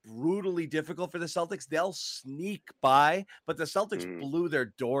it brutally difficult for the Celtics, they'll sneak by. But the Celtics blew their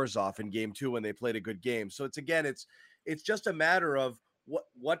doors off in game 2 when they played a good game. So it's just a matter of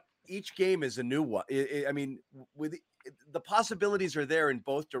what each game is a new one. I mean, with the possibilities are there in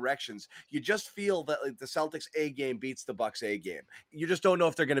both directions. You just feel that the Celtics A game beats the Bucks A game. You just don't know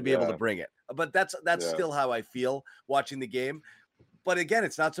if they're going to be able to bring it. But that's still how I feel watching the game. But again,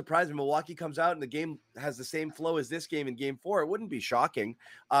 it's not surprising. Milwaukee comes out and the game has the same flow as this game in game 4. It wouldn't be shocking.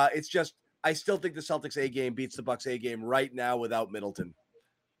 It's just, I still think the Celtics A game beats the Bucks A game right now without Middleton.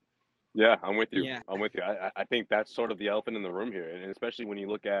 Yeah, I'm with you. Yeah. I'm with you. I think that's sort of the elephant in the room here, and especially when you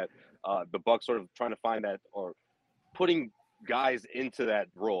look at the Bucks sort of trying to find that or putting guys into that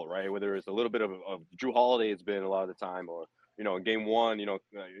role, right? Whether it's a little bit of Drew Holiday, it's been a lot of the time, or in game 1,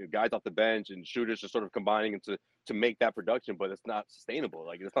 guys off the bench and shooters just sort of combining to make that production, but it's not sustainable.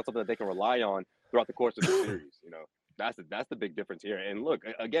 Like it's not something that they can rely on throughout the course of the series. That's the big difference here. And look,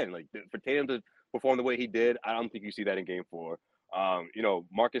 again, like for Tatum to perform the way he did, I don't think you see that in game 4.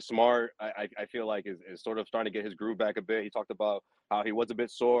 Marcus Smart, I feel like is sort of starting to get his groove back a bit. He talked about how he was a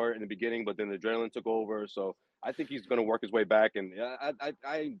bit sore in the beginning, but then the adrenaline took over. So I think he's going to work his way back, and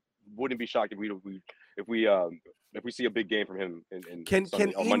I wouldn't be shocked if we see a big game from him. Can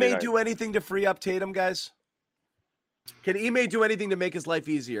Ime do anything to free up Tatum, guys? Can Ime do anything to make his life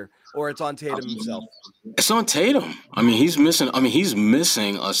easier, or it's on Tatum himself? It's on Tatum. I mean, he's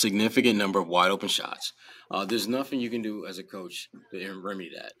missing a significant number of wide open shots. There's nothing you can do as a coach to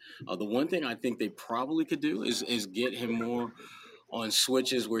remedy that. The one thing I think they probably could do is get him more on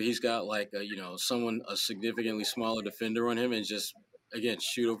switches where he's got like a significantly smaller defender on him and just again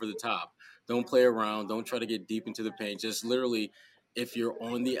shoot over the top. Don't play around. Don't try to get deep into the paint. Just literally, if you're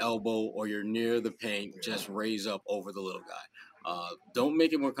on the elbow or you're near the paint, just raise up over the little guy. Don't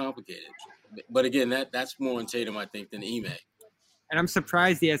make it more complicated. But again, that's more on Tatum, I think, than Ime. And I'm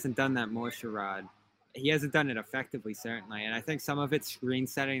surprised he hasn't done that more, Sherrod. He hasn't done it effectively, certainly. And I think some of it's screen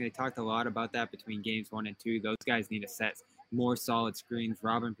setting. They talked a lot about that between games 1 and 2. Those guys need to set more solid screens,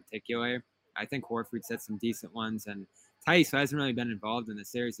 Rob in particular. I think Horford set some decent ones. And Tice, who hasn't really been involved in the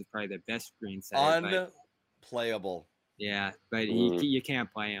series, is probably the best screen setter. Unplayable. Yeah, but you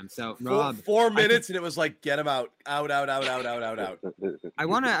can't play him. So Rob, 4 minutes and it was like, get him out. I want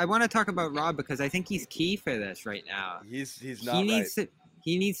to talk about Rob because I think he's key for this right now. He's not.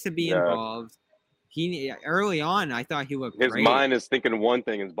 He needs to be involved. Early on, I thought he looked his great. mind is thinking one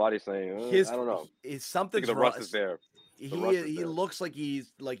thing, his body's saying, I don't know. Something's the rust is there. He looks like he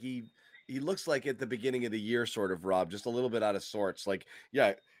looks like at the beginning of the year, sort of, Rob, just a little bit out of sorts. Like,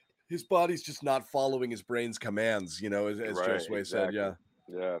 yeah, his body's just not following his brain's commands, as Josue said. Yeah.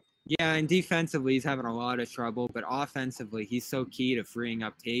 Yeah, and defensively, he's having a lot of trouble, but offensively, he's so key to freeing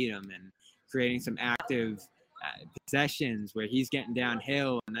up Tatum and creating some active possessions where he's getting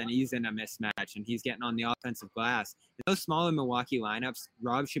downhill and then he's in a mismatch and he's getting on the offensive glass. In those smaller Milwaukee lineups,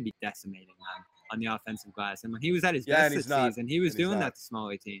 Rob should be decimating them on the offensive glass. And when he was at his best this season, he was doing that to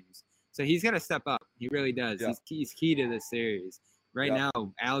smaller teams. So he's got to step up. He really does. Yeah. He's key to this series. Right now,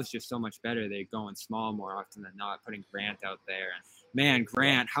 Al's just so much better. They're going small more often than not, putting Grant out there. Man,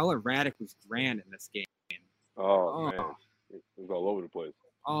 Grant, how erratic was Grant in this game? Oh. Man. He was all over the place.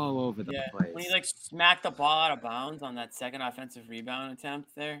 All over the place. When he smacked the ball out of bounds on that second offensive rebound attempt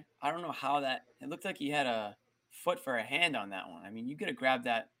there, I don't know how it looked like he had a foot for a hand on that one. I mean, you could have grabbed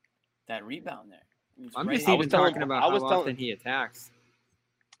that rebound there. I'm just even talking about how often he attacks.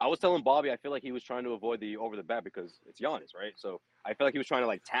 I was telling Bobby, I feel like he was trying to avoid the over the back because it's Giannis, right? So I feel like he was trying to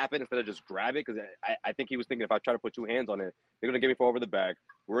like tap it instead of just grab it because I think he was thinking if I try to put 2 hands on it, they're gonna get me for over the back.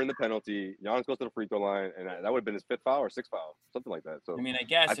 We're in the penalty. Giannis goes to the free throw line, and that would have been his 5th foul or 6th foul, something like that. So I mean, I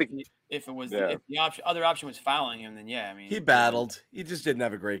guess think if the other option was fouling him, then yeah, I mean he battled. He just didn't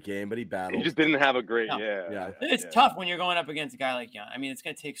have a great game, but he battled. he just didn't have a great It's tough when you're going up against a guy like Giannis. I mean, it's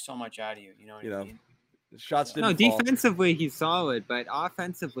gonna take so much out of you. You know what I mean? Shots didn't fall. Defensively he's solid, but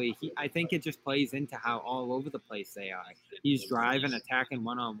offensively I think it just plays into how all over the place they are. He's driving, attacking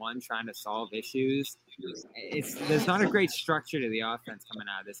one-on-one, trying to solve issues. There's not a great structure to the offense coming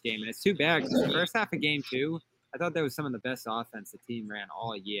out of this game, and it's too bad because the first half of game 2, I thought that was some of the best offense the team ran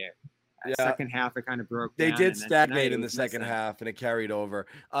all year. Second half, it kind of broke down. They did stagnate in the second half, and it carried over.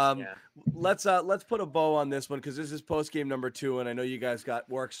 Let's put a bow on this one because this is post game number 2, and I know you guys got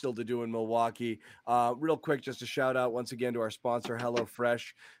work still to do in Milwaukee. Real quick, just a shout out once again to our sponsor,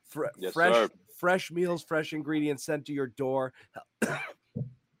 HelloFresh. Fresh meals, fresh ingredients sent to your door.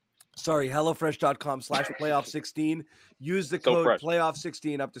 Sorry, HelloFresh.com/playoff16. Use the code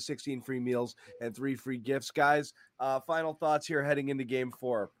playoff16 up to 16 free meals and 3 free gifts, guys. Final thoughts here heading into game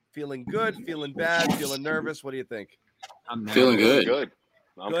 4. Feeling good, feeling bad, feeling nervous. What do you think? I'm feeling good.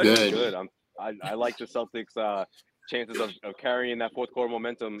 I'm good. I like the Celtics' chances of carrying that fourth quarter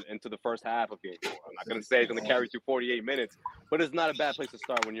momentum into the first half of game 4. I'm not going to say it's going to carry through 48 minutes, but it's not a bad place to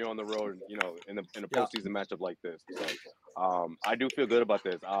start when you're on the road, you know, in a postseason matchup like this. So I do feel good about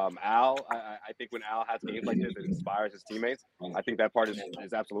this. Al, I think when Al has games like this, it inspires his teammates. I think that part is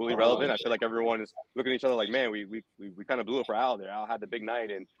absolutely relevant. I feel like everyone is looking at each other like, man, we kind of blew it for Al there. Al had the big night,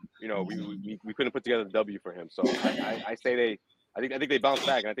 and you know we couldn't put together the W for him. So I think they bounce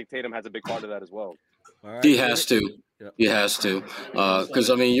back, and I think Tatum has a big part of that as well. Right. He has to. Yep. He has to. Because,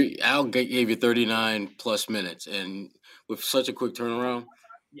 I mean, Al gave you 39-plus minutes, and with such a quick turnaround,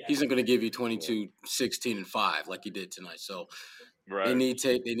 he's not going to give you 22, 16, and 5 like he did tonight. So they need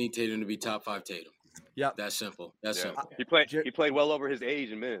Tatum to be top 5 Tatum. Yeah, that's simple. Simple. He played well over his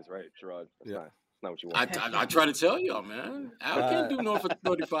age in minutes, right, Sherrod? That's not what you want. I try to tell y'all, man. Al can't do no for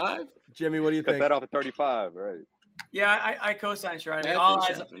 35. Jimmy, what do you think? Cut that off at 35, right? Yeah, I co-sign Sherrod.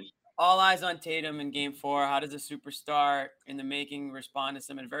 I mean, all eyes on Tatum in game 4. How does a superstar in the making respond to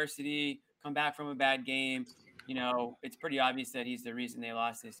some adversity, come back from a bad game? You know, it's pretty obvious that he's the reason they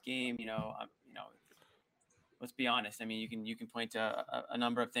lost this game. You know, let's be honest. I mean, you can point to a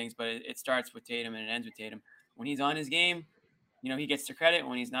number of things, but it starts with Tatum and it ends with Tatum. When he's on his game, you know, he gets the credit.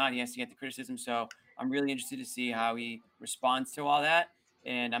 When he's not, he has to get the criticism. So I'm really interested to see how he responds to all that.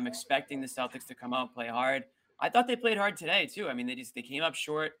 And I'm expecting the Celtics to come out and play hard. I thought they played hard today too. I mean, they came up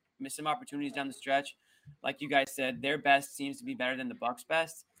short, missed some opportunities down the stretch. Like you guys said, their best seems to be better than the Bucks'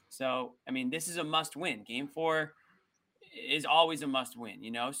 best. So, I mean, this is a must win. Game 4 is always a must win,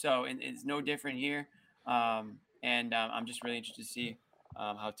 you know? So it's no different here. I'm just really interested to see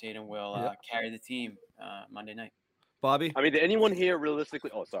how Tatum will carry the team Monday night. Bobby? I mean, did anyone here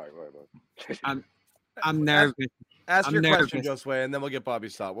realistically – oh, sorry. I'm nervous. Ask your question, Josue, and then we'll get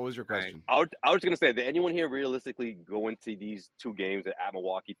Bobby's thought. What was your question? I was going to say, did anyone here realistically go into these 2 games at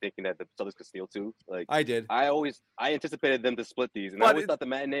Milwaukee thinking that the Celtics could steal 2? Like I did. I anticipated them to split these, and I always thought the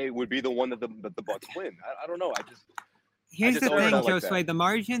matinee would be the one that the Bucks win. I don't know. Here's the thing, Josue. The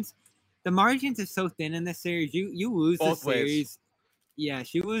margins are so thin in this series. You lose the series.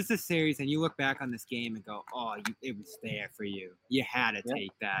 Yes, you lose the series, and you look back on this game and go, "Oh, it was there for you. You had to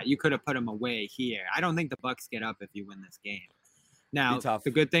take that. You could have put them away here." I don't think the Bucks get up if you win this game. Now,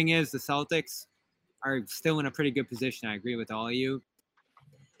 the good thing is the Celtics are still in a pretty good position. I agree with all of you.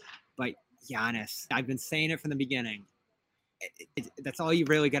 But Giannis, I've been saying it from the beginning. That's all you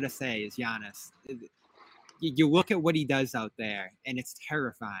really got to say is Giannis. You look at what he does out there, and it's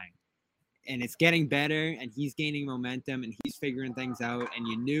terrifying. And it's getting better, and he's gaining momentum, and he's figuring things out. And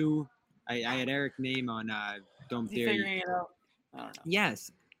you knew I had Eric name on Dome Theory. Figuring it out? I don't know.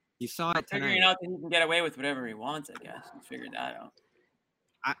 Yes, you saw it tonight. Figuring out that he can get away with whatever he wants, I guess. He figured that out.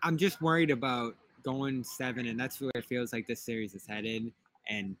 I'm just worried about going 7, and that's where it feels like this series is headed.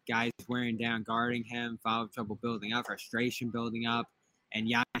 And guys wearing down, guarding him, foul trouble building up, frustration building up, and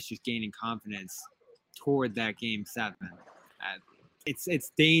Giannis just gaining confidence toward that game 7.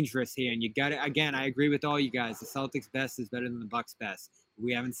 It's dangerous here, and you got to, again, I agree with all you guys. The Celtics' best is better than the Bucks' best.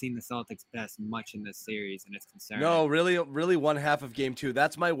 We haven't seen the Celtics' best much in this series, and it's concerning. No, really one half of game 2.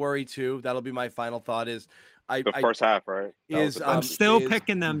 That's my worry, too. That'll be my final thought is the first half, right? I'm still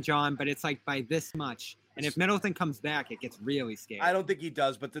picking them, John, but it's like by this much. And if Middleton comes back, it gets really scary. I don't think he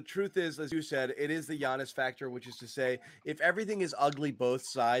does, but the truth is, as you said, it is the Giannis factor, which is to say, if everything is ugly both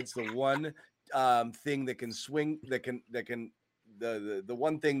sides, the one thing that can swing, that can the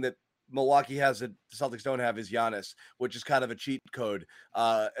one thing that Milwaukee has that the Celtics don't have is Giannis, which is kind of a cheat code,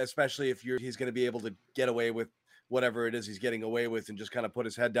 especially if he's going to be able to get away with whatever it is he's getting away with and just kind of put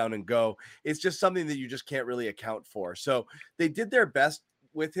his head down and go. It's just something that you just can't really account for. So they did their best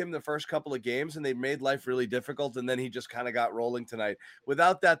with him the first couple of games, and they made life really difficult, and then he just kind of got rolling tonight.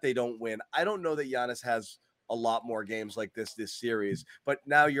 Without that, they don't win. I don't know that Giannis has a lot more games like this series, but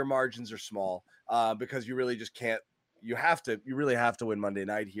now your margins are small because you really just can't. You really have to win Monday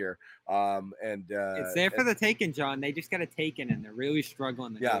night here. It's there for the taking, John. They just got a taken, and they're really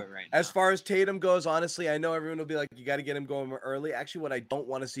struggling to do it right now. As far as Tatum goes, honestly, I know everyone will be like, you got to get him going early. Actually, what I don't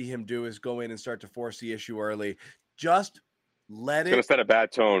want to see him do is go in and start to force the issue early. Just let it's gonna set a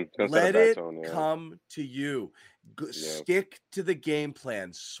bad tone. Let it come to you. Stick to the game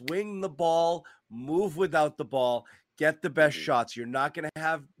plan. Swing the ball. Move without the ball. Get the best shots. You're not going to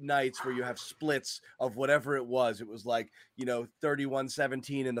have nights where you have splits of whatever it was. It was like,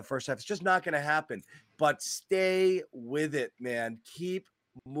 31-17 in the first half. It's just not going to happen. But stay with it, man. Keep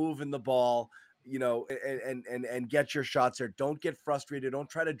moving the ball, and get your shots there. Don't get frustrated. Don't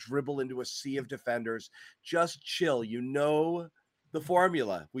try to dribble into a sea of defenders. Just chill. The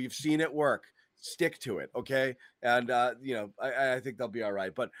formula. We've seen it work. Stick to it, okay? And, I think they'll be all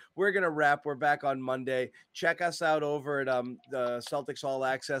right. But we're going to wrap. We're back on Monday. Check us out over at the Celtics All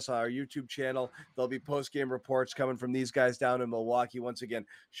Access, our YouTube channel. There'll be post-game reports coming from these guys down in Milwaukee. Once again,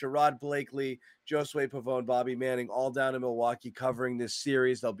 Sherrod Blakely, Josue Pavone, Bobby Manning, all down in Milwaukee covering this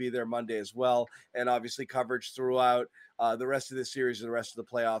series. They'll be there Monday as well. And obviously coverage throughout the rest of this series and the rest of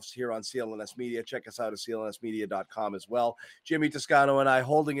the playoffs here on CLNS Media. Check us out at clnsmedia.com as well. Jimmy Toscano and I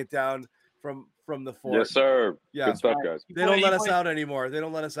holding it down from the fort. Yes, sir. Yeah. Good stuff, guys. They don't let us out anymore. They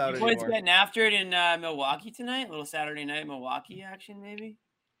don't let us out anymore. Getting after it in Milwaukee tonight. A little Saturday night Milwaukee action, maybe.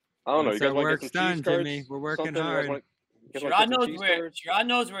 I don't know. You guys want to get some cheese curds? Jimmy. We're working hard. Sherrod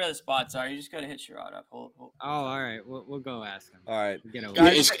knows where the spots are. You just gotta hit Sherrod up. Hold. Oh, all right. We'll go ask him. All right.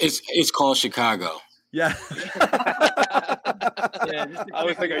 It's called Chicago. Yeah. I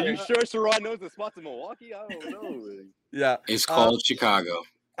was thinking, are you sure Sherrod knows the spots in Milwaukee? I don't know. Yeah. It's called Chicago.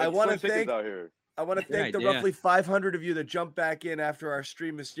 I want to thank the roughly 500 of you that jumped back in after our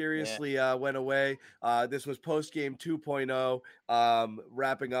stream mysteriously went away. This was postgame 2.0,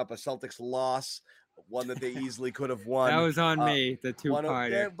 wrapping up a Celtics loss, one that they easily could have won. That was on me, the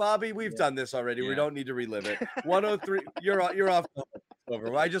two-parter. Bobby, we've done this already. Yeah. We don't need to relive it. 103, you're off.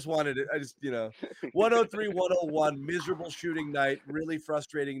 Over. I just wanted it. 103-101, miserable shooting night, really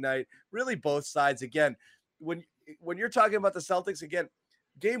frustrating night, really both sides. Again, when you're talking about the Celtics, again,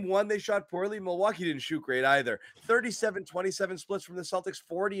 game one, they shot poorly. Milwaukee didn't shoot great either. 37-27 splits from the Celtics,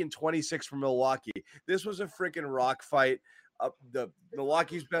 40-26 from Milwaukee. This was a freaking rock fight. The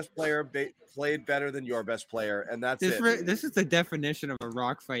Milwaukee's best player played better than your best player, and that's it. This is the definition of a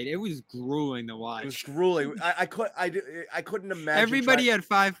rock fight. It was grueling to watch. It was grueling. I couldn't imagine. Everybody had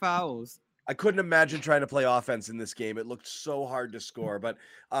 5 fouls. I couldn't imagine trying to play offense in this game. It looked so hard to score, but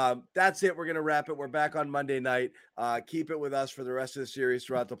that's it. We're going to wrap it. We're back on Monday night. Keep it with us for the rest of the series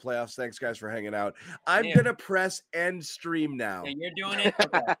throughout the playoffs. Thanks, guys, for hanging out. I'm going to press end stream now. Yeah, you're doing it.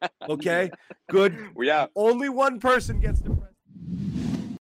 Okay, good. Yeah. Only one person gets to press.